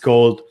mentioning. It's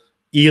called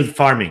yield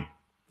farming.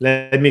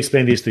 Let me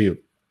explain this to you.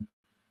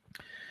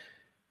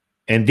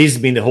 And this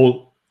has been a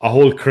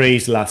whole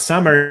craze last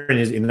summer,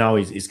 and now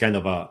is kind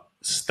of a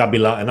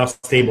not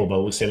stable,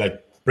 but we'll say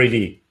like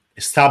pretty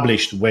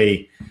established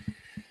way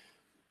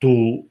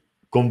to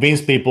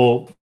convince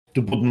people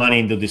to put money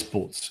into these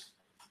pools.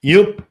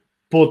 You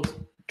put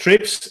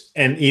trips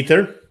and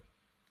Ether,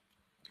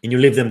 and you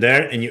leave them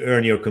there, and you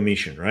earn your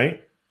commission,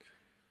 right?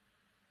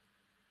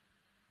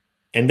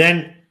 And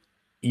then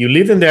you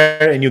leave them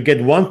there and you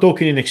get one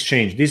token in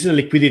exchange. This is a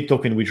liquidity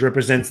token which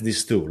represents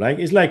these two. Like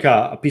it's like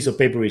a piece of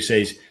paper which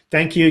says,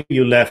 thank you,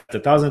 you left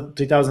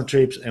 3,000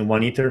 trips and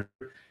 1 Ether.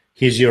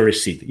 Here's your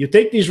receipt. You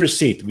take this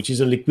receipt, which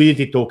is a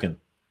liquidity token,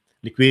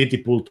 liquidity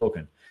pool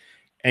token,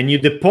 and you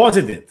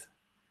deposit it.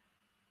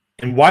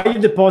 And while you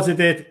deposit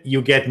it,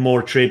 you get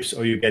more trips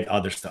or you get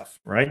other stuff,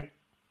 right?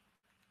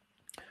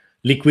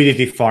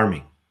 Liquidity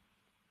farming,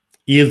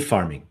 yield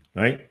farming,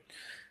 right?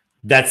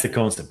 That's the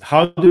concept.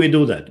 How do we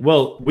do that?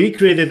 Well, we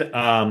created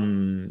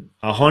a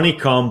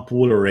honeycomb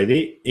pool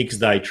already,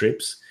 XDAI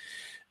trips,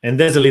 and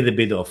there's a little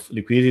bit of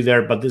liquidity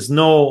there, but there's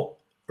no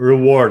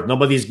reward.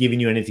 Nobody's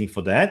giving you anything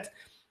for that.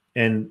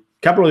 And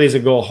a couple of days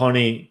ago,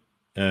 Honey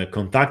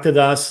contacted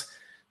us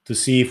to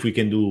see if we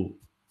can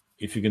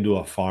do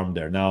a farm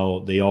there. Now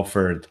they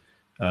offered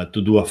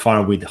to do a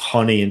farm with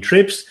Honey and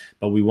trips,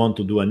 but we want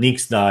to do an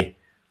XDAI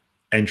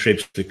and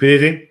trips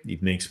liquidity.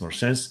 It makes more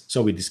sense.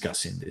 So we're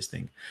discussing this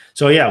thing.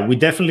 So yeah, we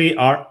definitely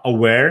are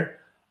aware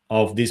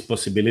of this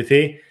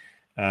possibility.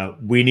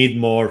 We need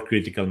more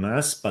critical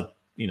mass, but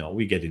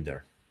we get in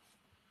there.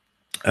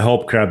 I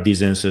hope, Crab,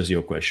 this answers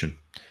your question.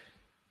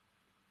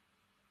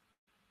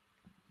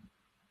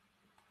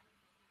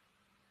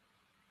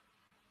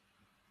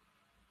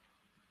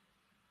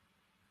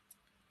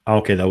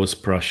 Okay, that was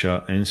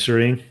Prussia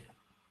answering.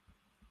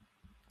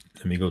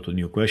 Let me go to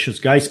new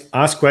questions. Guys,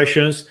 ask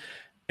questions.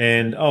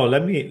 And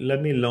let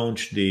me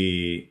launch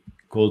the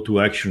call to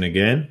action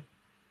again.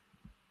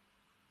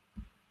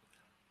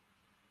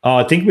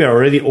 I think we are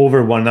already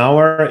over 1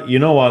 hour. You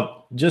know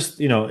what? Just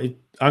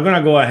I'm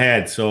gonna go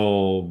ahead.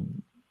 So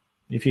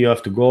if you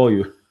have to go,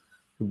 you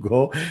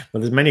go. But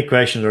there's many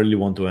questions I really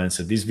want to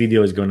answer. This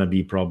video is gonna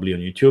be probably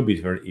on YouTube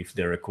if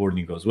the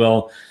recording goes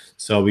well.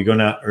 So we're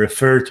gonna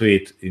refer to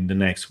it in the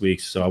next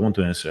weeks. So I want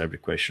to answer every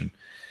question.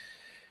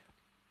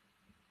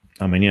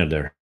 How many are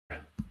there?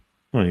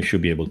 Well, you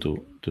should be able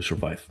to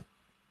survive.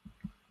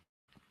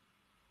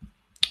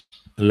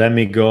 Let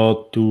me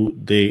go to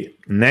the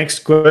next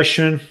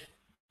question.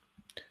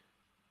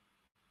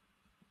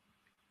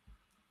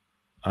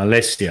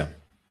 Alessia,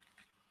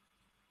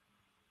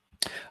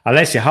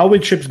 how will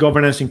TRIPS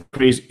governance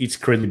increase its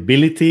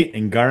credibility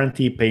and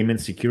guarantee payment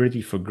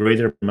security for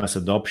greater mass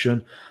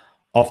adoption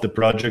of the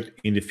project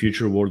in the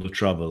future world of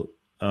travel?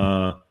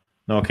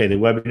 Okay, the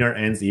webinar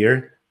ends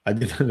here. I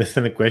didn't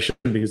understand the question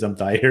because I'm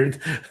tired.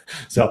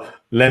 So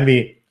let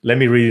me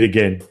read it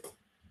again.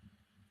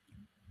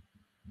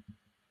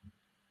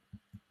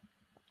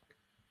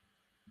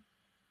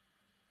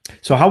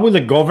 So how will the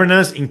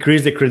governance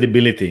increase the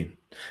credibility?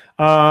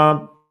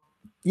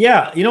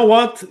 Yeah, you know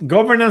what?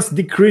 Governance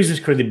decreases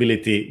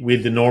credibility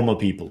with the normal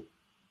people,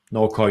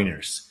 no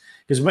coiners.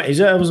 Because as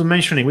I was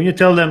mentioning, when you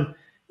tell them,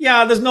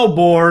 yeah, there's no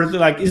board,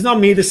 like it's not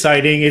me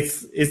deciding,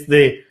 it's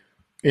the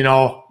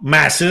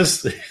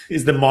masses,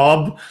 it's the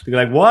mob. They're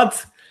like,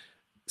 what?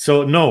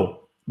 So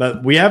no,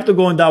 but we have to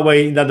go in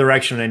that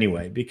direction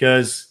anyway,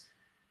 because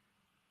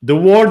the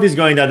world is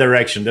going that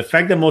direction. The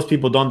fact that most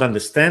people don't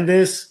understand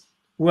this,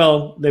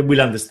 well, they will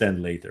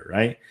understand later,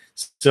 right?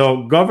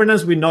 So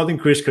governance will not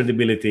increase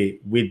credibility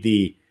with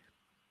the,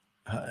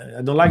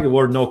 I don't like the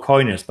word no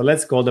coiners, but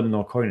let's call them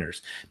no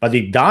coiners. But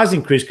it does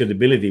increase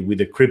credibility with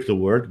the crypto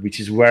world, which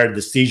is where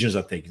decisions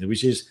are taken,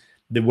 which is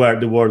the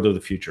world of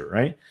the future,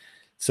 right?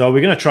 So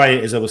we're going to try,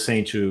 as I was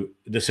saying, to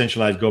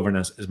decentralize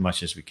governance as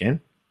much as we can.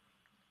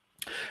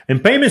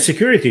 And payment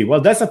security,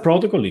 well, that's a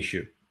protocol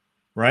issue,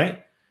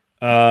 right?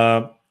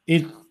 The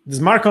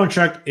smart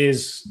contract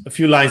is a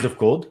few lines of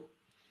code.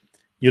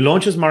 You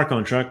launch a smart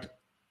contract,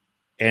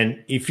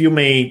 And if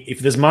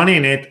there's money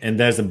in it and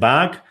there's a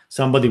bug,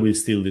 somebody will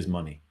steal this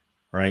money,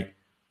 right?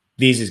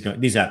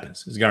 This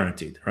happens. It's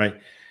guaranteed, right?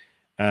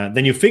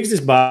 Then you fix this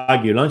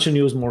bug, you launch a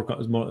new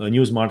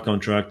smart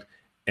contract,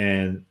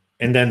 and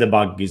then the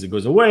bug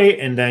goes away,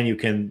 and then you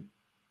can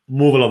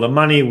move a lot of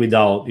money with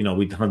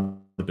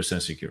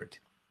 100% security.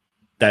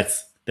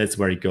 That's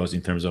where it goes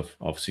in terms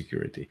of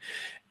security.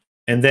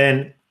 And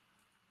then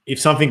if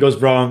something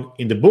goes wrong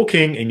in the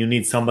booking and you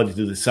need somebody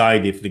to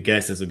decide if the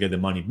guest has to get the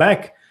money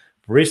back,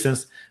 for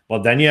instance, well,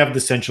 then you have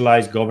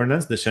decentralized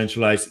governance,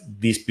 decentralized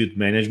dispute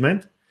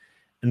management,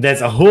 and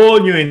that's a whole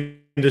new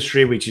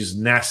industry which is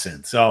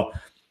nascent. So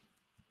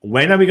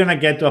when are we going to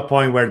get to a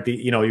point where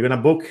you're going to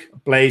book a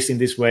place in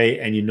this way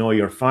and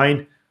you're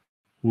fine?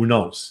 Who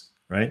knows,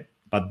 right?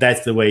 But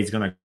that's the way it's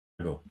going to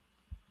go.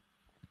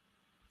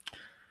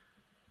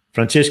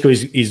 Francesco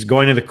is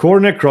going in the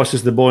corner,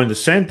 crosses the ball in the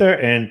center,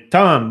 and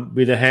Tom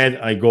with the head,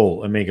 I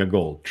make a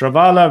goal.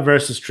 Travala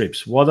versus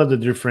Trips. What are the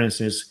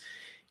differences,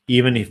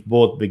 even if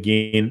both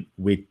begin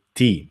with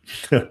T?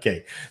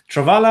 Okay.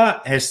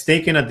 Travala has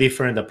taken a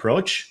different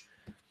approach.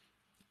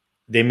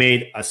 They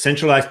made a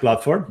centralized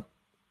platform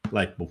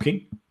like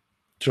Booking.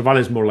 Travala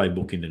is more like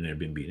Booking than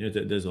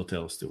Airbnb. There's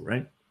hotels too,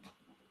 right?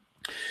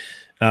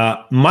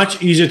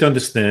 Much easier to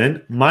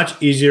understand,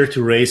 much easier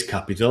to raise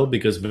capital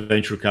because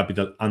venture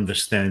capital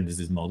understands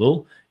this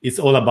model. It's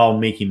all about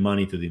making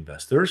money to the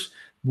investors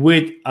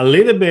with a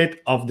little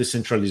bit of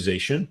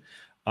decentralization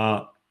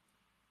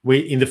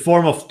in the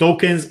form of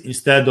tokens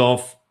instead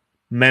of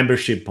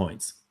membership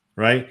points,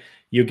 right?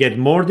 You get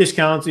more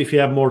discounts if you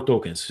have more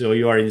tokens. So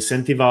you are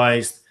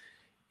incentivized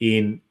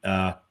in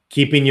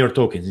keeping your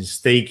tokens, in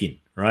staking,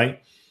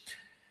 right?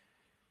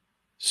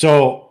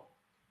 So,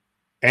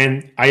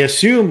 and I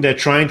assume they're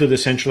trying to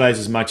decentralize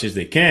as much as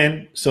they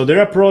can. So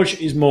their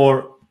approach is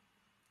more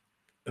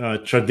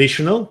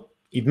traditional.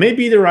 It may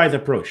be the right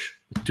approach.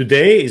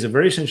 Today is a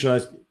very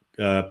centralized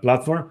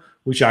platform,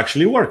 which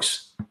actually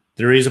works.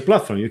 There is a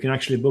platform. You can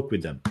actually book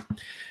with them.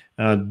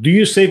 Do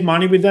you save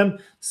money with them?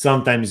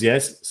 Sometimes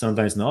yes,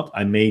 sometimes not.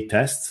 I made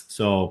tests.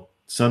 So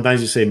sometimes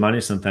you save money,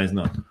 sometimes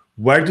not.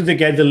 Where do they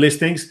get the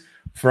listings?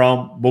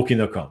 From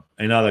Booking.com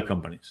and other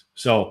companies.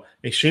 So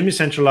extremely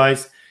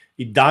centralized.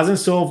 It doesn't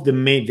solve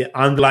the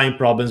underlying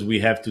problems we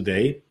have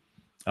today.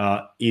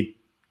 But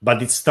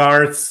it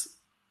starts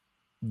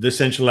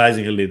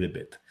decentralizing a little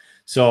bit.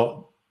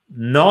 So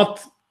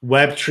not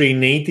Web3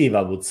 native,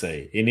 I would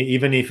say.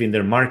 Even if in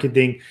their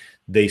marketing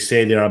they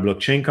say they are a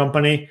blockchain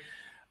company,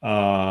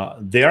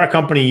 they are a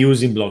company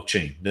using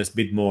blockchain. That's a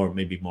bit more,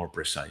 maybe more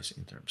precise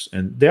in terms.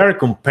 And they are a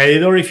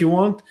competitor if you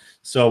want.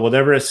 So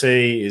whatever I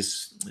say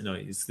is,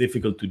 it's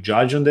difficult to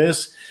judge on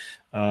this.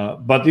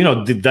 But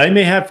they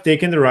may have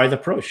taken the right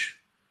approach.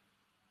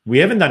 We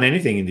haven't done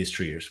anything in these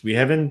 3 years. We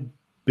haven't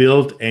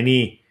built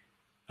any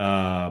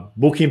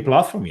booking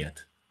platform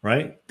yet,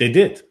 right? They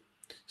did.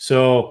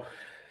 So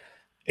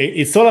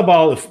it's all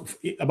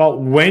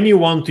about when you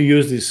want to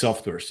use these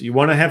softwares. You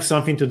want to have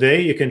something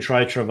today, you can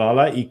try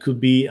Travala. It could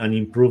be an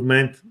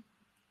improvement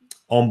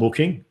on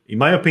Booking. In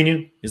my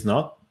opinion, it's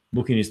not.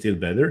 Booking is still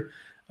better.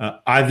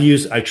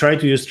 I tried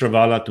to use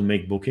Travala to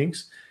make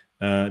bookings.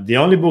 The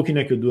only booking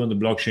I could do on the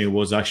blockchain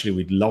was actually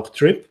with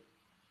Locktrip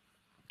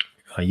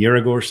a year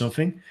ago or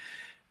something,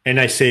 and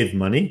I saved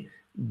money.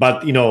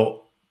 But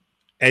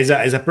as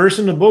a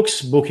person who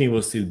books, Booking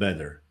was still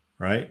better,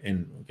 right?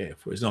 And okay,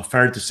 it's not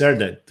fair to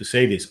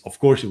say this. Of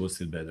course, it was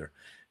still better.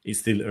 It's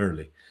still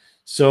early,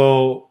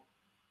 so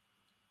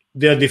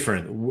they are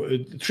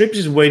different. Trips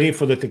is waiting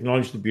for the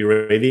technology to be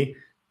ready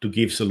to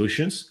give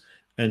solutions,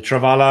 and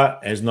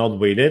Travala has not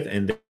waited,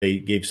 and they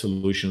gave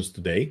solutions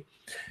today.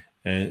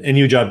 And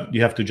you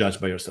have to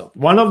judge by yourself.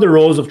 One of the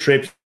roles of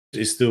Trips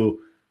is to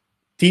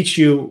teach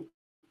you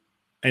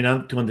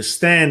and to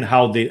understand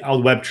how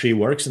Web3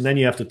 works, and then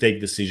you have to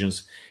take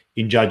decisions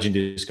in judging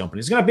these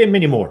companies. It's going to be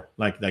many more,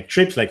 like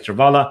Trips, like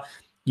Travala.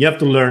 You have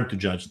to learn to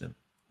judge them.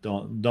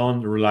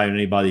 Don't rely on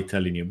anybody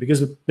telling you,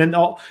 because then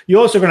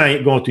you're also going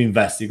to go to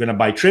invest. You're going to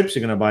buy Trips.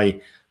 You're going to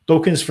buy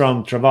tokens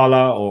from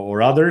Travala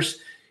or others.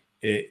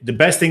 The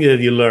best thing is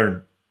that you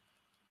learn,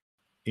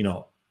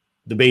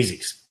 the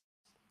basics.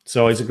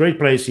 So it's a great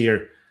place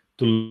here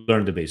to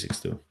learn the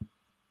basics too.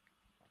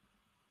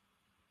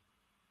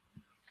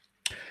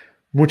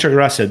 Muchas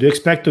gracias. Do you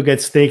expect to get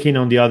staking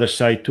on the other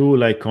side too,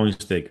 like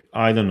CoinStake?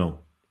 I don't know.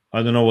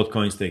 I don't know what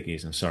CoinStake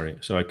is. I'm sorry.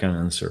 So I can't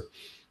answer.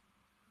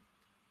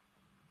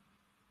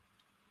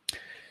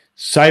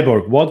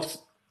 Cyborg, what's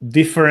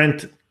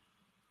different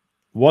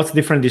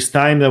this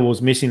time that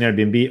was missing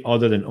Airbnb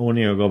other than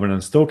owning a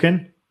governance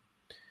token?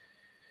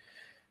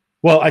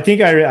 Well, I think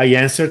I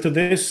answered to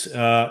this.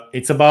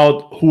 It's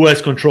about who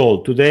has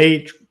control.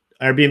 Today,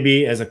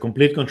 Airbnb has a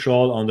complete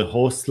control on the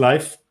host's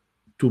life,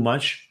 too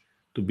much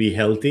to be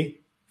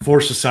healthy for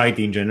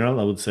society in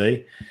general, I would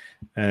say.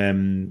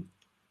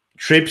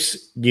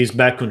 Trips gives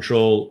back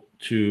control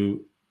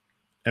to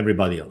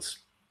everybody else,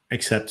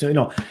 except,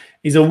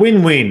 it's a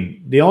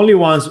win-win. The only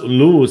ones who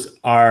lose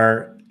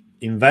are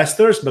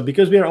investors, but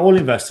because we are all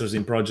investors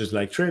in projects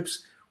like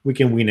Trips, we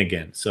can win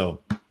again.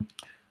 So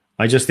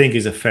I just think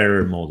it's a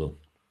fairer model.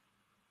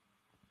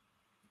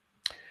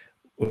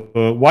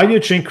 Why do you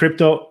think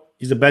crypto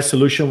is the best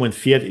solution when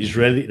fiat is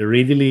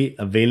readily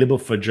available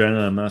for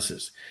general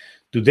masses?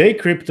 Today,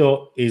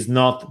 crypto is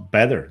not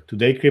better.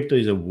 Today, crypto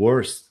is a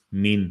worse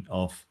mean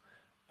of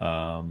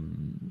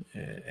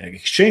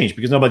exchange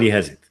because nobody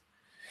has it.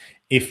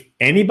 If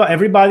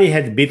everybody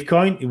had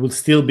Bitcoin, it would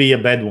still be a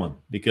bad one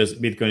because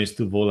Bitcoin is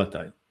too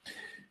volatile.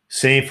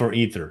 Same for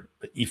Ether.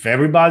 If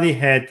everybody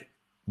had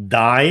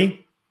DAI,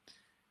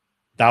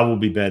 that would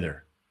be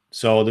better.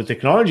 So the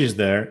technology is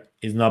there,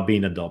 is not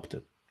being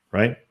adopted,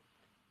 right?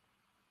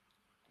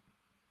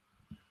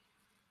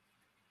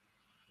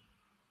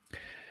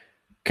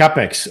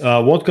 CapEx.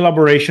 What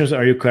collaborations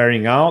are you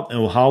carrying out,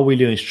 and how will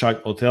you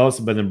instruct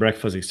hotels, bed and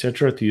breakfast,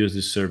 etc., to use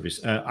this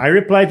service? I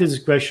replied to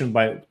this question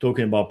by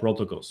talking about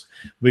protocols.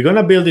 We're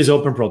gonna build these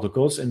open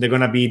protocols, and they're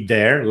gonna be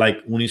there,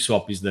 like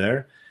Uniswap is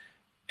there,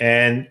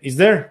 and it's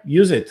there.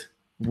 Use it.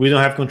 We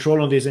don't have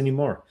control on this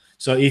anymore.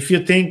 So if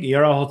you think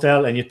you're a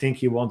hotel and you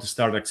think you want to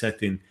start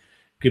accepting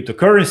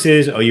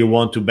cryptocurrencies or you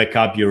want to back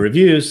up your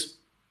reviews,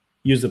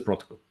 use the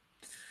protocol.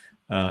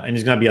 And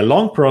it's gonna be a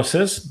long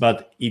process,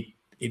 but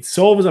it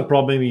solves a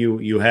problem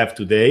you have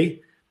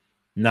today,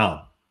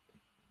 now.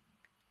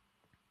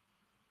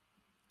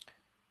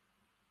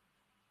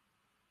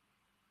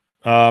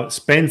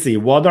 Spency,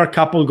 what are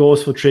couple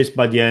goals for trips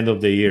by the end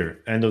of the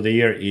year? End of the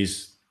year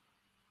is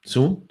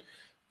soon.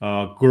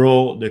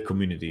 Grow the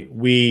community.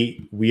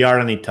 We are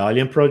an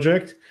Italian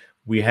project.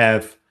 We've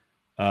been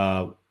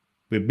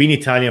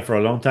Italian for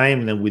a long time,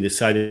 and then we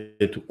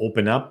decided to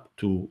open up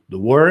to the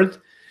world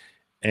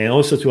and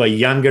also to a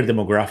younger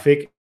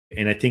demographic.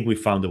 And I think we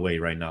found a way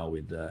right now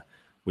with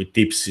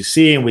Tips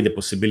CC and with the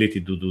possibility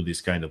to do this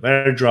kind of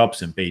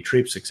airdrops and pay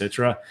trips,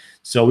 etc.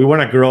 So we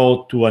want to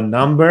grow to a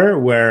number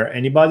where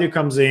anybody who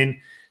comes in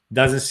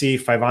doesn't see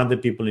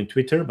 500 people in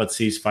Twitter, but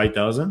sees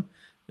 5,000.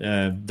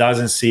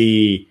 Doesn't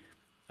see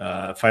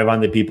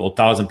 500 people,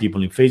 1,000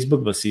 people in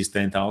Facebook, but sees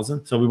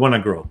 10,000. So we want to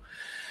grow.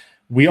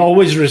 We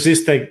always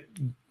resisted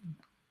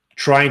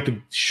trying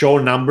to show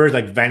numbers,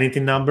 like vanity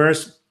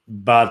numbers,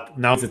 but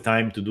now is the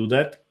time to do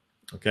that.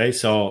 Okay,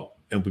 so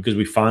because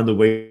we found a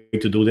way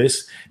to do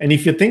this. And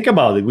if you think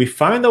about it, we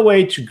find a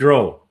way to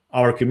grow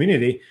our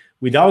community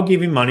without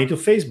giving money to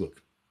Facebook,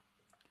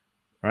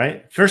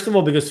 right? First of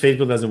all, because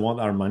Facebook doesn't want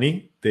our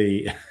money.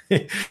 They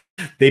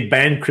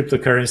ban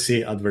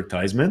cryptocurrency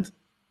advertisement,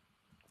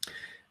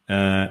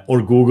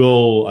 or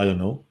Google, I don't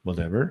know,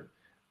 whatever.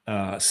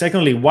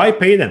 Secondly, why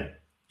pay them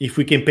if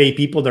we can pay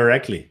people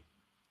directly,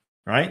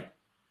 right?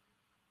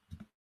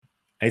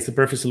 It's the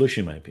perfect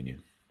solution, in my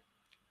opinion.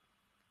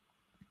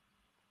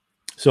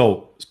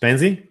 So,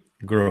 Spency,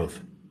 growth.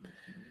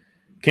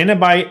 Can I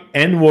buy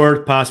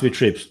N-word pass with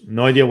trips?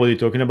 No idea what you're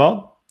talking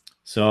about.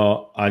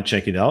 So I'll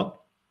check it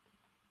out.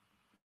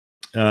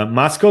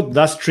 Mascot,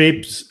 does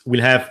trips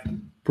will have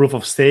proof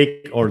of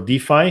stake or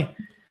DeFi?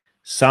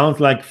 Sounds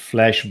like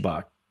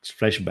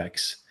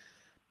flashbacks.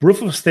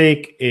 Proof of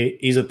stake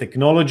is a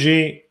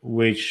technology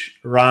which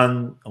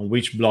run on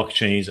which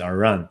blockchains are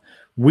run.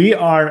 We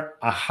are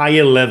a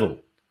higher level,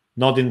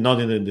 not in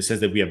the sense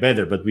that we are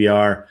better, but we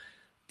are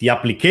the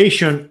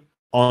application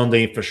on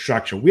the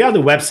infrastructure. We are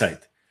the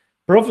website.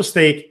 Proof of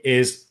stake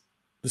is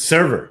the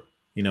server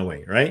in a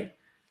way, right?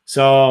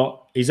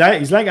 So it's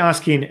like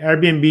asking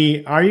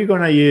Airbnb, are you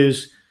going to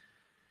use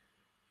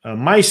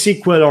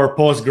MySQL or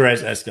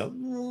Postgres SQL?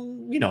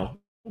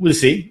 We'll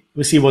see.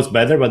 We'll see what's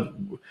better, but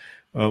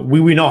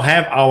we will not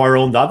have our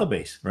own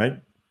database, right?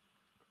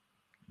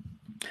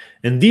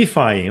 And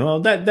DeFi,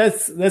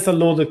 that's a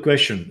loaded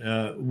question.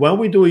 When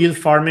we do yield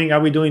farming, are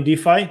we doing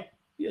DeFi?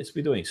 Yes,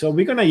 we're doing. So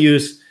we're going to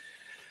use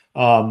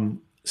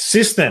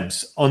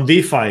systems on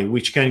DeFi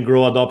which can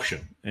grow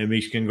adoption and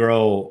which can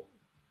grow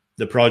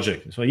the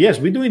project. So yes,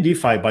 we're doing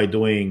DeFi by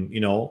doing,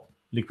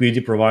 liquidity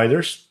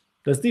providers.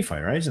 That's DeFi,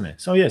 right? Isn't it?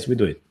 So yes, we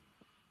do it.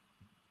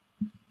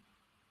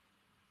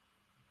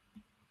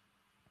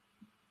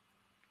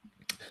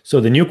 So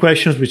the new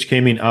questions which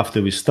came in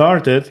after we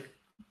started.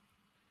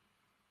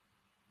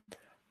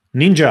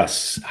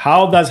 Ninjas,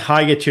 how does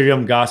high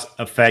Ethereum gas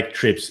affect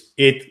trips?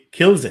 It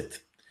kills it.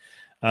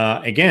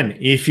 Again,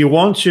 if you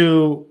want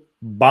to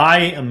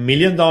buy $1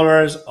 million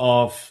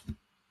of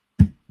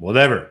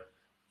whatever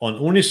on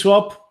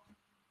Uniswap,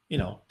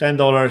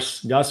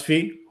 $10 gas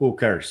fee, who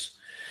cares?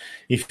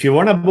 If you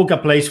want to book a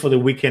place for the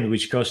weekend,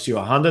 which costs you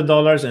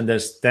 $100 and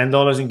there's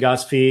 $10 in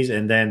gas fees,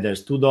 and then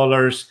there's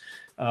 $2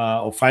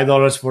 or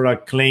 $5 for a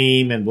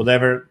claim and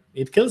whatever,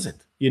 it kills it.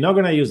 You're not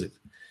going to use it.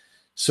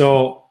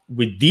 So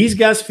with these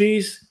gas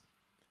fees,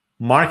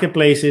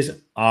 marketplaces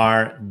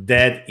are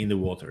dead in the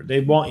water.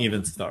 They won't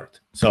even start.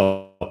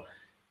 So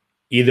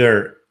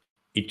either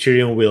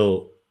Ethereum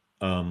will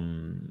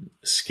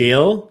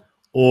scale,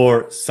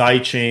 or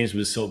side chains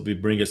will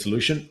bring a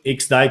solution.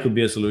 XDAI could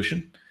be a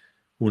solution.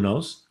 Who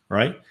knows,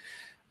 right?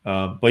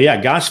 But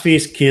yeah, gas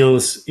fees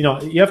kills.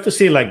 You have to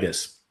see it like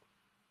this.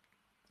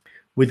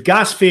 With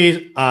gas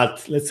fees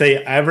at, let's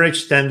say,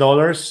 average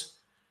 $10,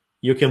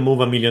 you can move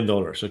 $1 million.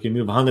 So you can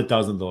move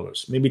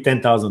 $100,000, maybe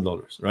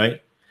 $10,000,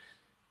 right?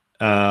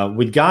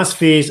 with gas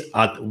fees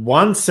at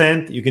 1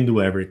 cent, you can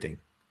do everything.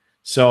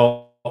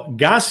 So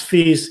gas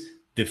fees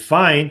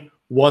define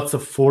what's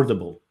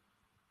affordable,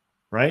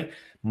 right?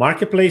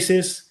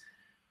 Marketplaces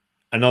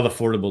are not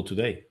affordable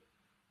today,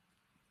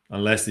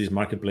 unless these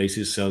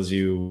marketplaces sells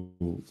you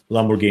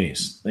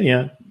Lamborghinis. Then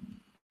yeah,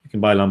 you can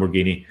buy a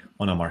Lamborghini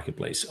on a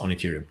marketplace on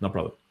Ethereum, no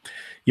problem.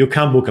 You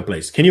can't book a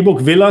place. Can you book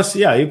villas?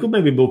 Yeah, you could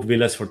maybe book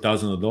villas for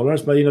thousands of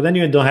dollars, but then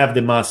you don't have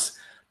the mass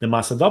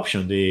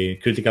adoption, the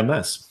critical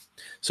mass.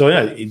 So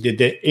yeah,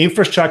 the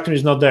infrastructure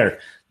is not there.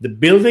 The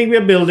building we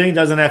are building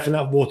doesn't have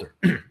enough water.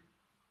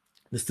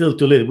 It's still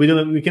too little.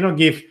 We cannot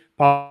give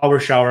power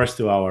showers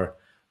to our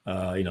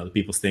the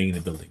people staying in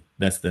the building.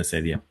 That's the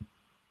idea.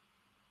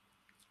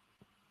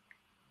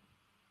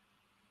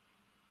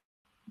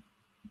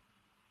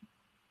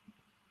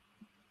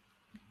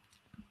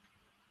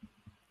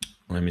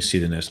 Let me see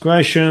the next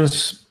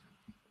questions.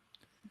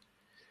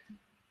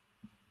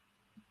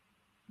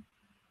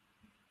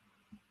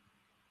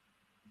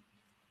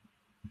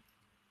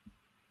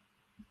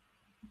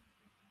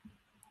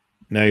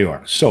 There you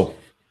are. So,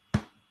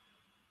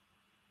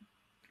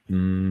 let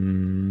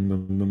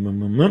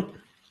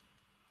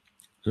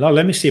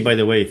me see, by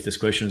the way, if this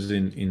question is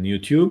in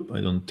YouTube.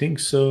 I don't think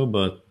so,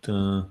 but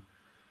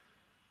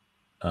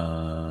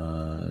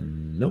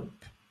nope.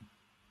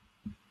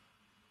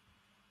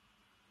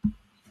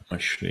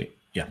 Actually,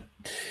 yeah.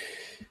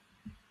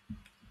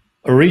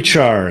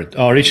 Richard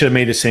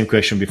made the same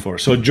question before.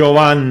 So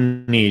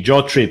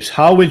Joe Trips,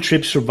 how will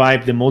Trips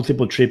survive the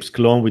multiple Trips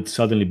clone with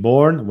Suddenly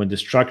Born when the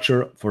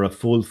structure for a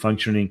full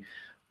functioning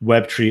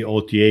Web3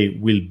 OTA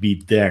will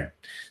be there?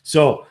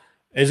 So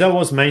as I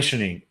was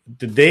mentioning,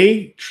 the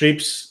day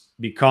Trips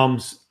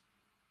becomes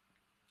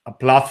a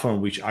platform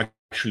which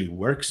actually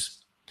works,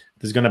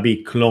 there's going to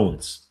be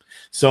clones.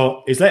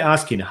 So it's like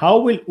asking, how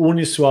will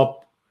Uniswap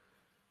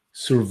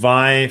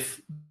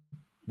survive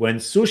when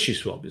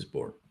SushiSwap is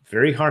born?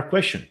 Very hard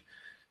question.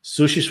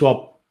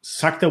 SushiSwap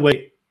sucked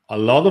away a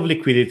lot of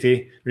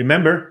liquidity.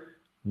 Remember,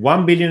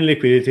 1 billion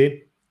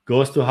liquidity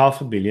goes to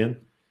 500 million.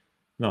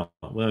 No,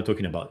 we're not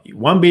talking about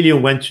 1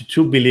 billion went to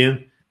 2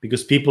 billion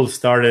because people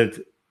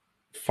started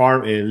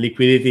farm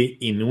liquidity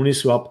in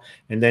Uniswap,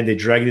 and then they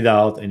dragged it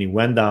out and it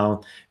went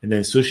down. And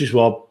then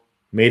SushiSwap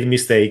made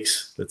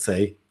mistakes, let's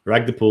say,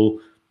 racked the pool,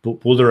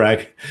 pulled the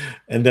rack,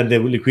 and then the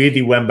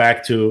liquidity went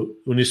back to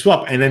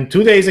Uniswap. And then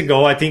 2 days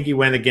ago, I think it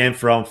went again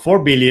from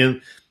 4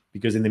 billion,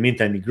 because in the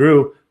meantime it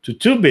grew, to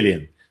 2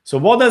 billion. So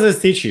what does this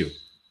teach you?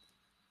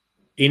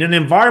 In an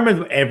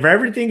environment where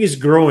everything is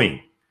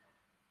growing,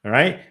 all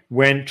right,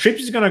 when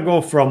Trips is going to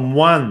go from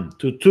 1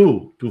 to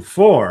 2 to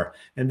 4,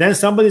 and then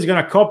somebody's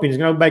going to copy, it's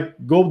going to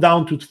go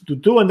down to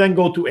 2 and then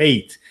go to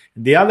 8.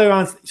 And the other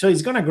ones, so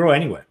it's going to grow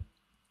anyway,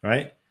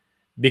 right?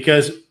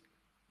 Because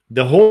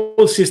the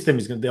whole system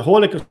the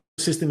whole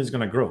ecosystem is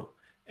going to grow.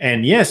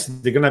 And yes,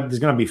 there's going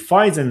to be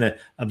fights and the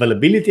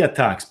availability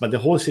attacks, but the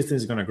whole system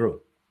is going to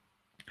grow.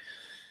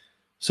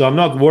 So I'm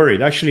not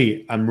worried.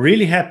 Actually, I'm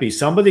really happy.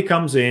 Somebody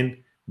comes in,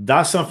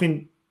 does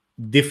something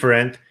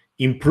different,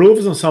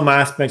 improves on some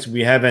aspects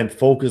we haven't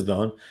focused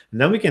on,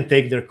 and then we can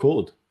take their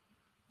code.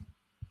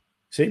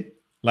 See?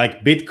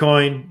 Like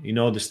Bitcoin,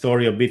 the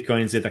story of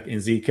Bitcoin in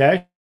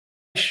Zcash.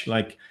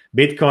 Like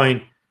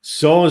Bitcoin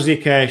saw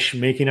Zcash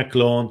making a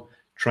clone,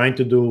 trying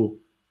to do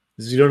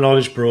zero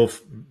knowledge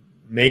proof,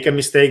 make a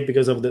mistake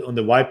because on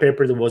the white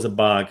paper there was a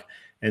bug,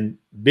 and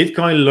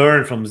Bitcoin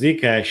learned from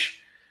Zcash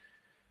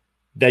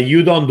that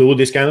you don't do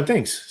these kind of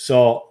things.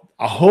 So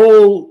a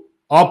whole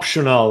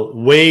optional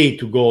way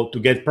to go to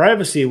get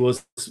privacy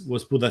was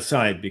put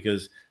aside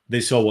because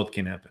they saw what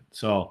can happen.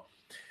 So,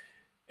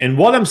 and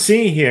what I'm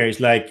seeing here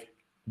is like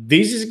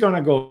this is going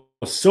to go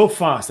so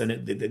fast,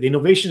 and the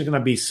innovation is going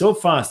to be so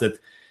fast that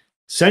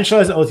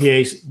centralized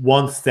OTAs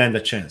won't stand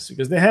a chance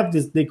because they have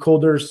the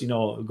coders,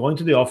 going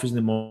to the office in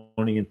the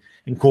morning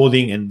and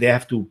coding, and they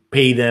have to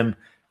pay them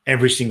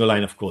every single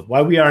line of code.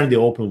 While we are in the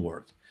open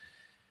world,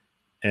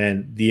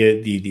 and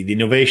the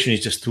innovation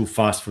is just too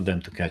fast for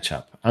them to catch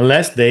up,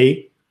 unless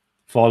they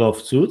follow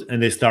suit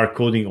and they start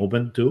coding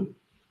open too,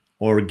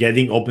 or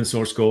getting open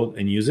source code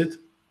and use it.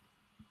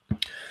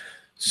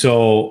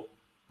 So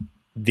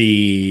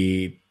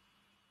the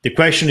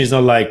question is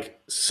not like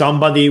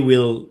somebody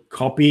will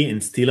copy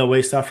and steal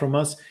away stuff from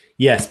us.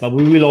 Yes, but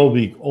we will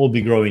all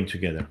be growing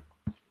together.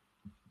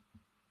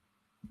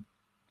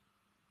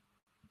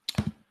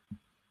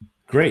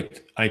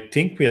 Great. I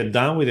think we are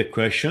done with the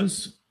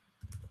questions.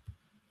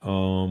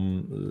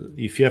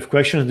 If you have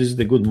questions, this is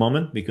the good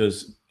moment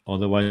because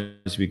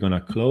otherwise we're going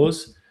to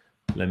close.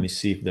 Let me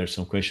see if there's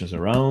some questions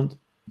around.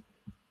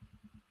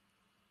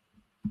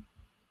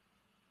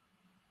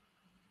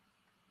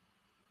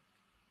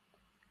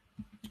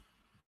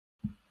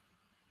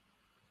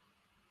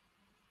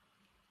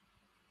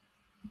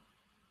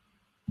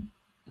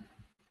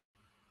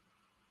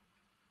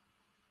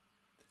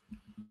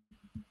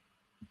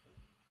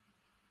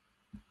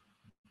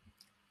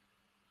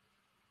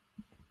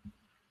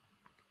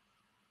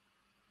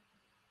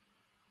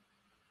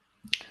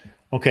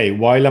 Okay,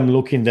 while I'm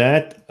looking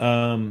at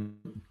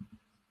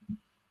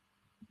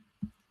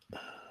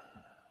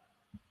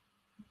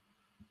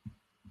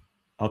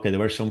Okay, there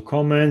were some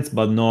comments,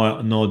 but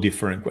no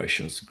different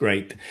questions.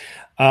 Great.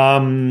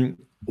 We're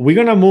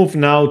gonna move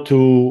now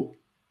to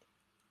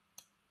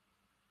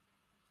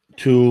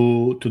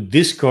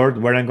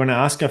Discord, where I'm gonna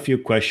ask a few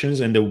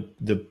questions, and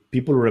the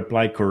people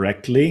reply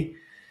correctly.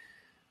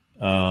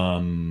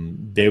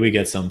 There we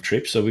get some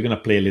trips. So we're gonna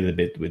play a little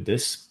bit with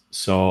this.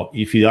 So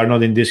if you are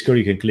not in Discord,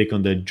 you can click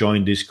on the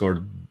Join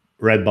Discord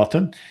red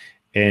button,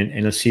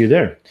 and I'll see you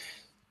there.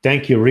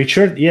 Thank you,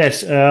 Richard.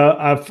 Yes,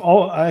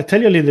 I'll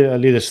tell you a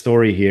little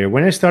story here.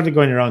 When I started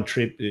going around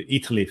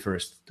Italy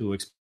first to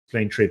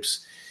explain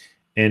trips,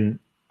 and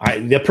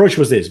the approach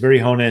was this: very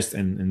honest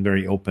and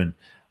very open.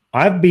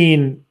 I've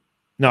been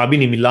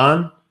in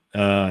Milan,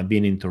 I've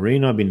been in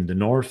Torino, I've been in the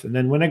north, and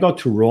then when I got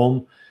to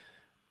Rome,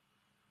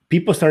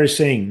 people started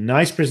saying,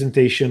 "Nice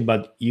presentation,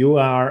 but you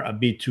are a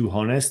bit too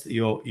honest.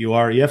 You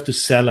have to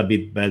sell a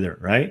bit better,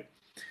 right?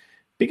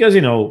 Because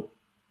you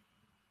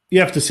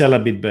have to sell a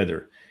bit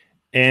better."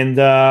 And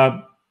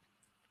I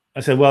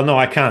said, well, no,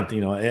 I can't.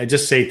 I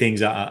just say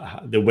things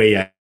the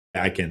way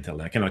I can tell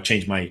them. I cannot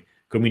change my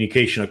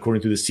communication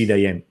according to the city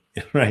I am,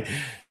 right?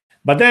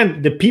 But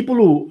then the people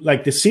who,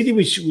 like the city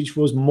which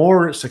was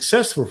more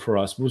successful for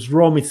us was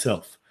Rome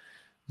itself.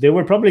 They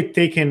were probably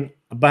taken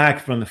aback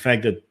from the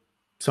fact that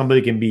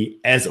somebody can be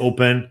as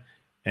open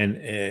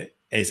and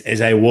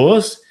as I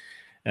was,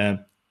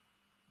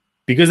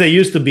 because they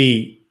used to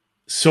be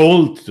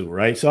sold to,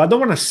 right? So I don't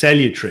want to sell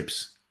you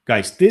trips,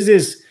 guys. This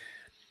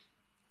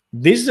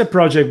is a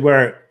project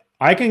where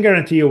I can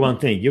guarantee you one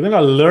thing: you're going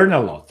to learn a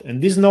lot,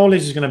 and this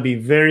knowledge is going to be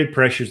very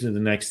precious in the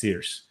next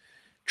years.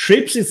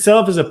 Trips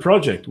itself is a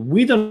project.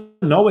 We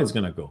don't know where it's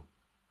going to go,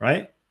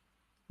 right?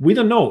 We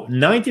don't know.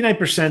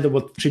 99% of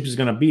what trips is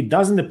going to be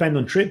doesn't depend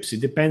on trips.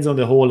 It depends on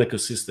the whole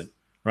ecosystem,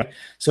 right?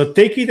 So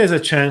take it as a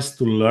chance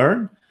to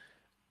learn.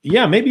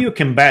 Yeah, maybe you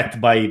can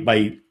bet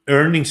by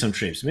earning some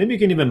trips. Maybe you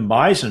can even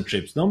buy some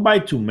trips. Don't buy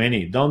too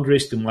many. Don't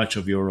risk too much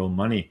of your own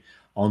money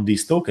on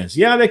these tokens.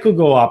 Yeah, they could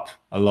go up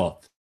a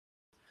lot,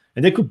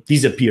 and they could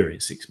disappear in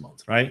 6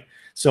 months, right?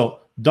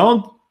 So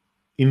don't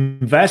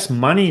invest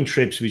money in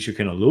trips which you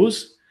cannot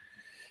lose.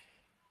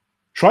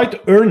 Try to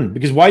earn,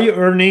 because while you're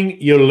earning,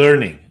 you're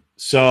learning.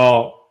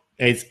 So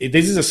this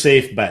is a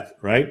safe bet,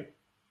 right?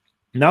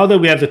 Now that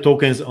we have the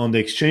tokens on the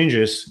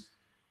exchanges,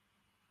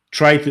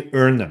 try to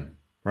earn them,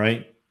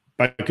 right?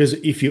 Because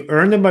if you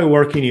earn them by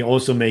working, you're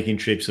also making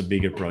trips a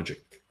bigger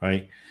project,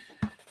 right?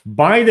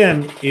 Buy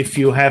them if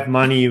you have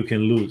money you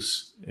can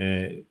lose.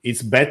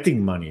 It's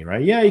betting money,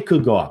 right? Yeah, it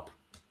could go up.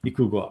 It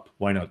could go up.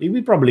 Why not? It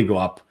will probably go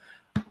up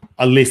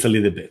at least a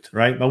little bit,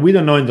 right? But we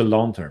don't know in the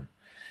long term.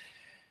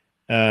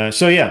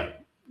 So yeah,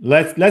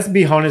 let's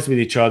be honest with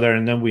each other,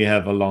 and then we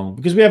have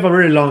because we have a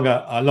very long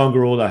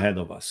road ahead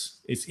of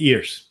us. It's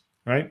years,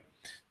 right?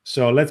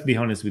 So let's be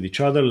honest with each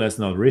other. Let's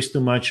not risk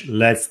too much.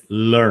 Let's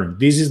learn.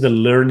 This is the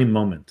learning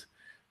moment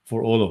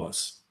for all of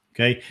us,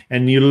 okay?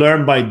 And you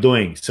learn by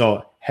doing.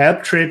 So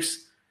help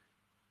trips,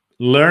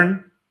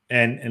 learn,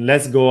 and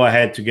let's go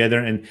ahead together.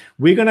 And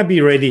we're going to be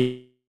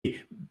ready.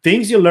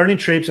 Things you learn in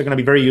trips are going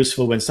to be very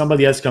useful when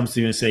somebody else comes to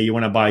you and say, you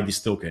want to buy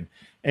this token.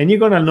 And you're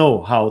going to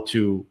know how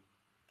to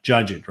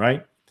judge it,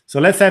 right? So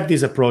let's have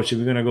this approach, and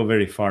we're going to go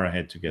very far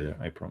ahead together,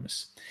 I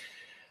promise.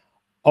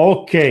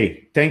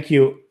 Okay, thank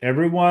you,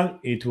 everyone.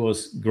 It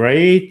was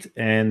great,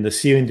 and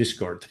see you in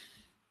Discord.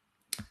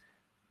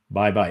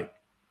 Bye-bye.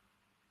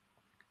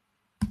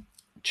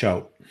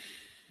 Ciao.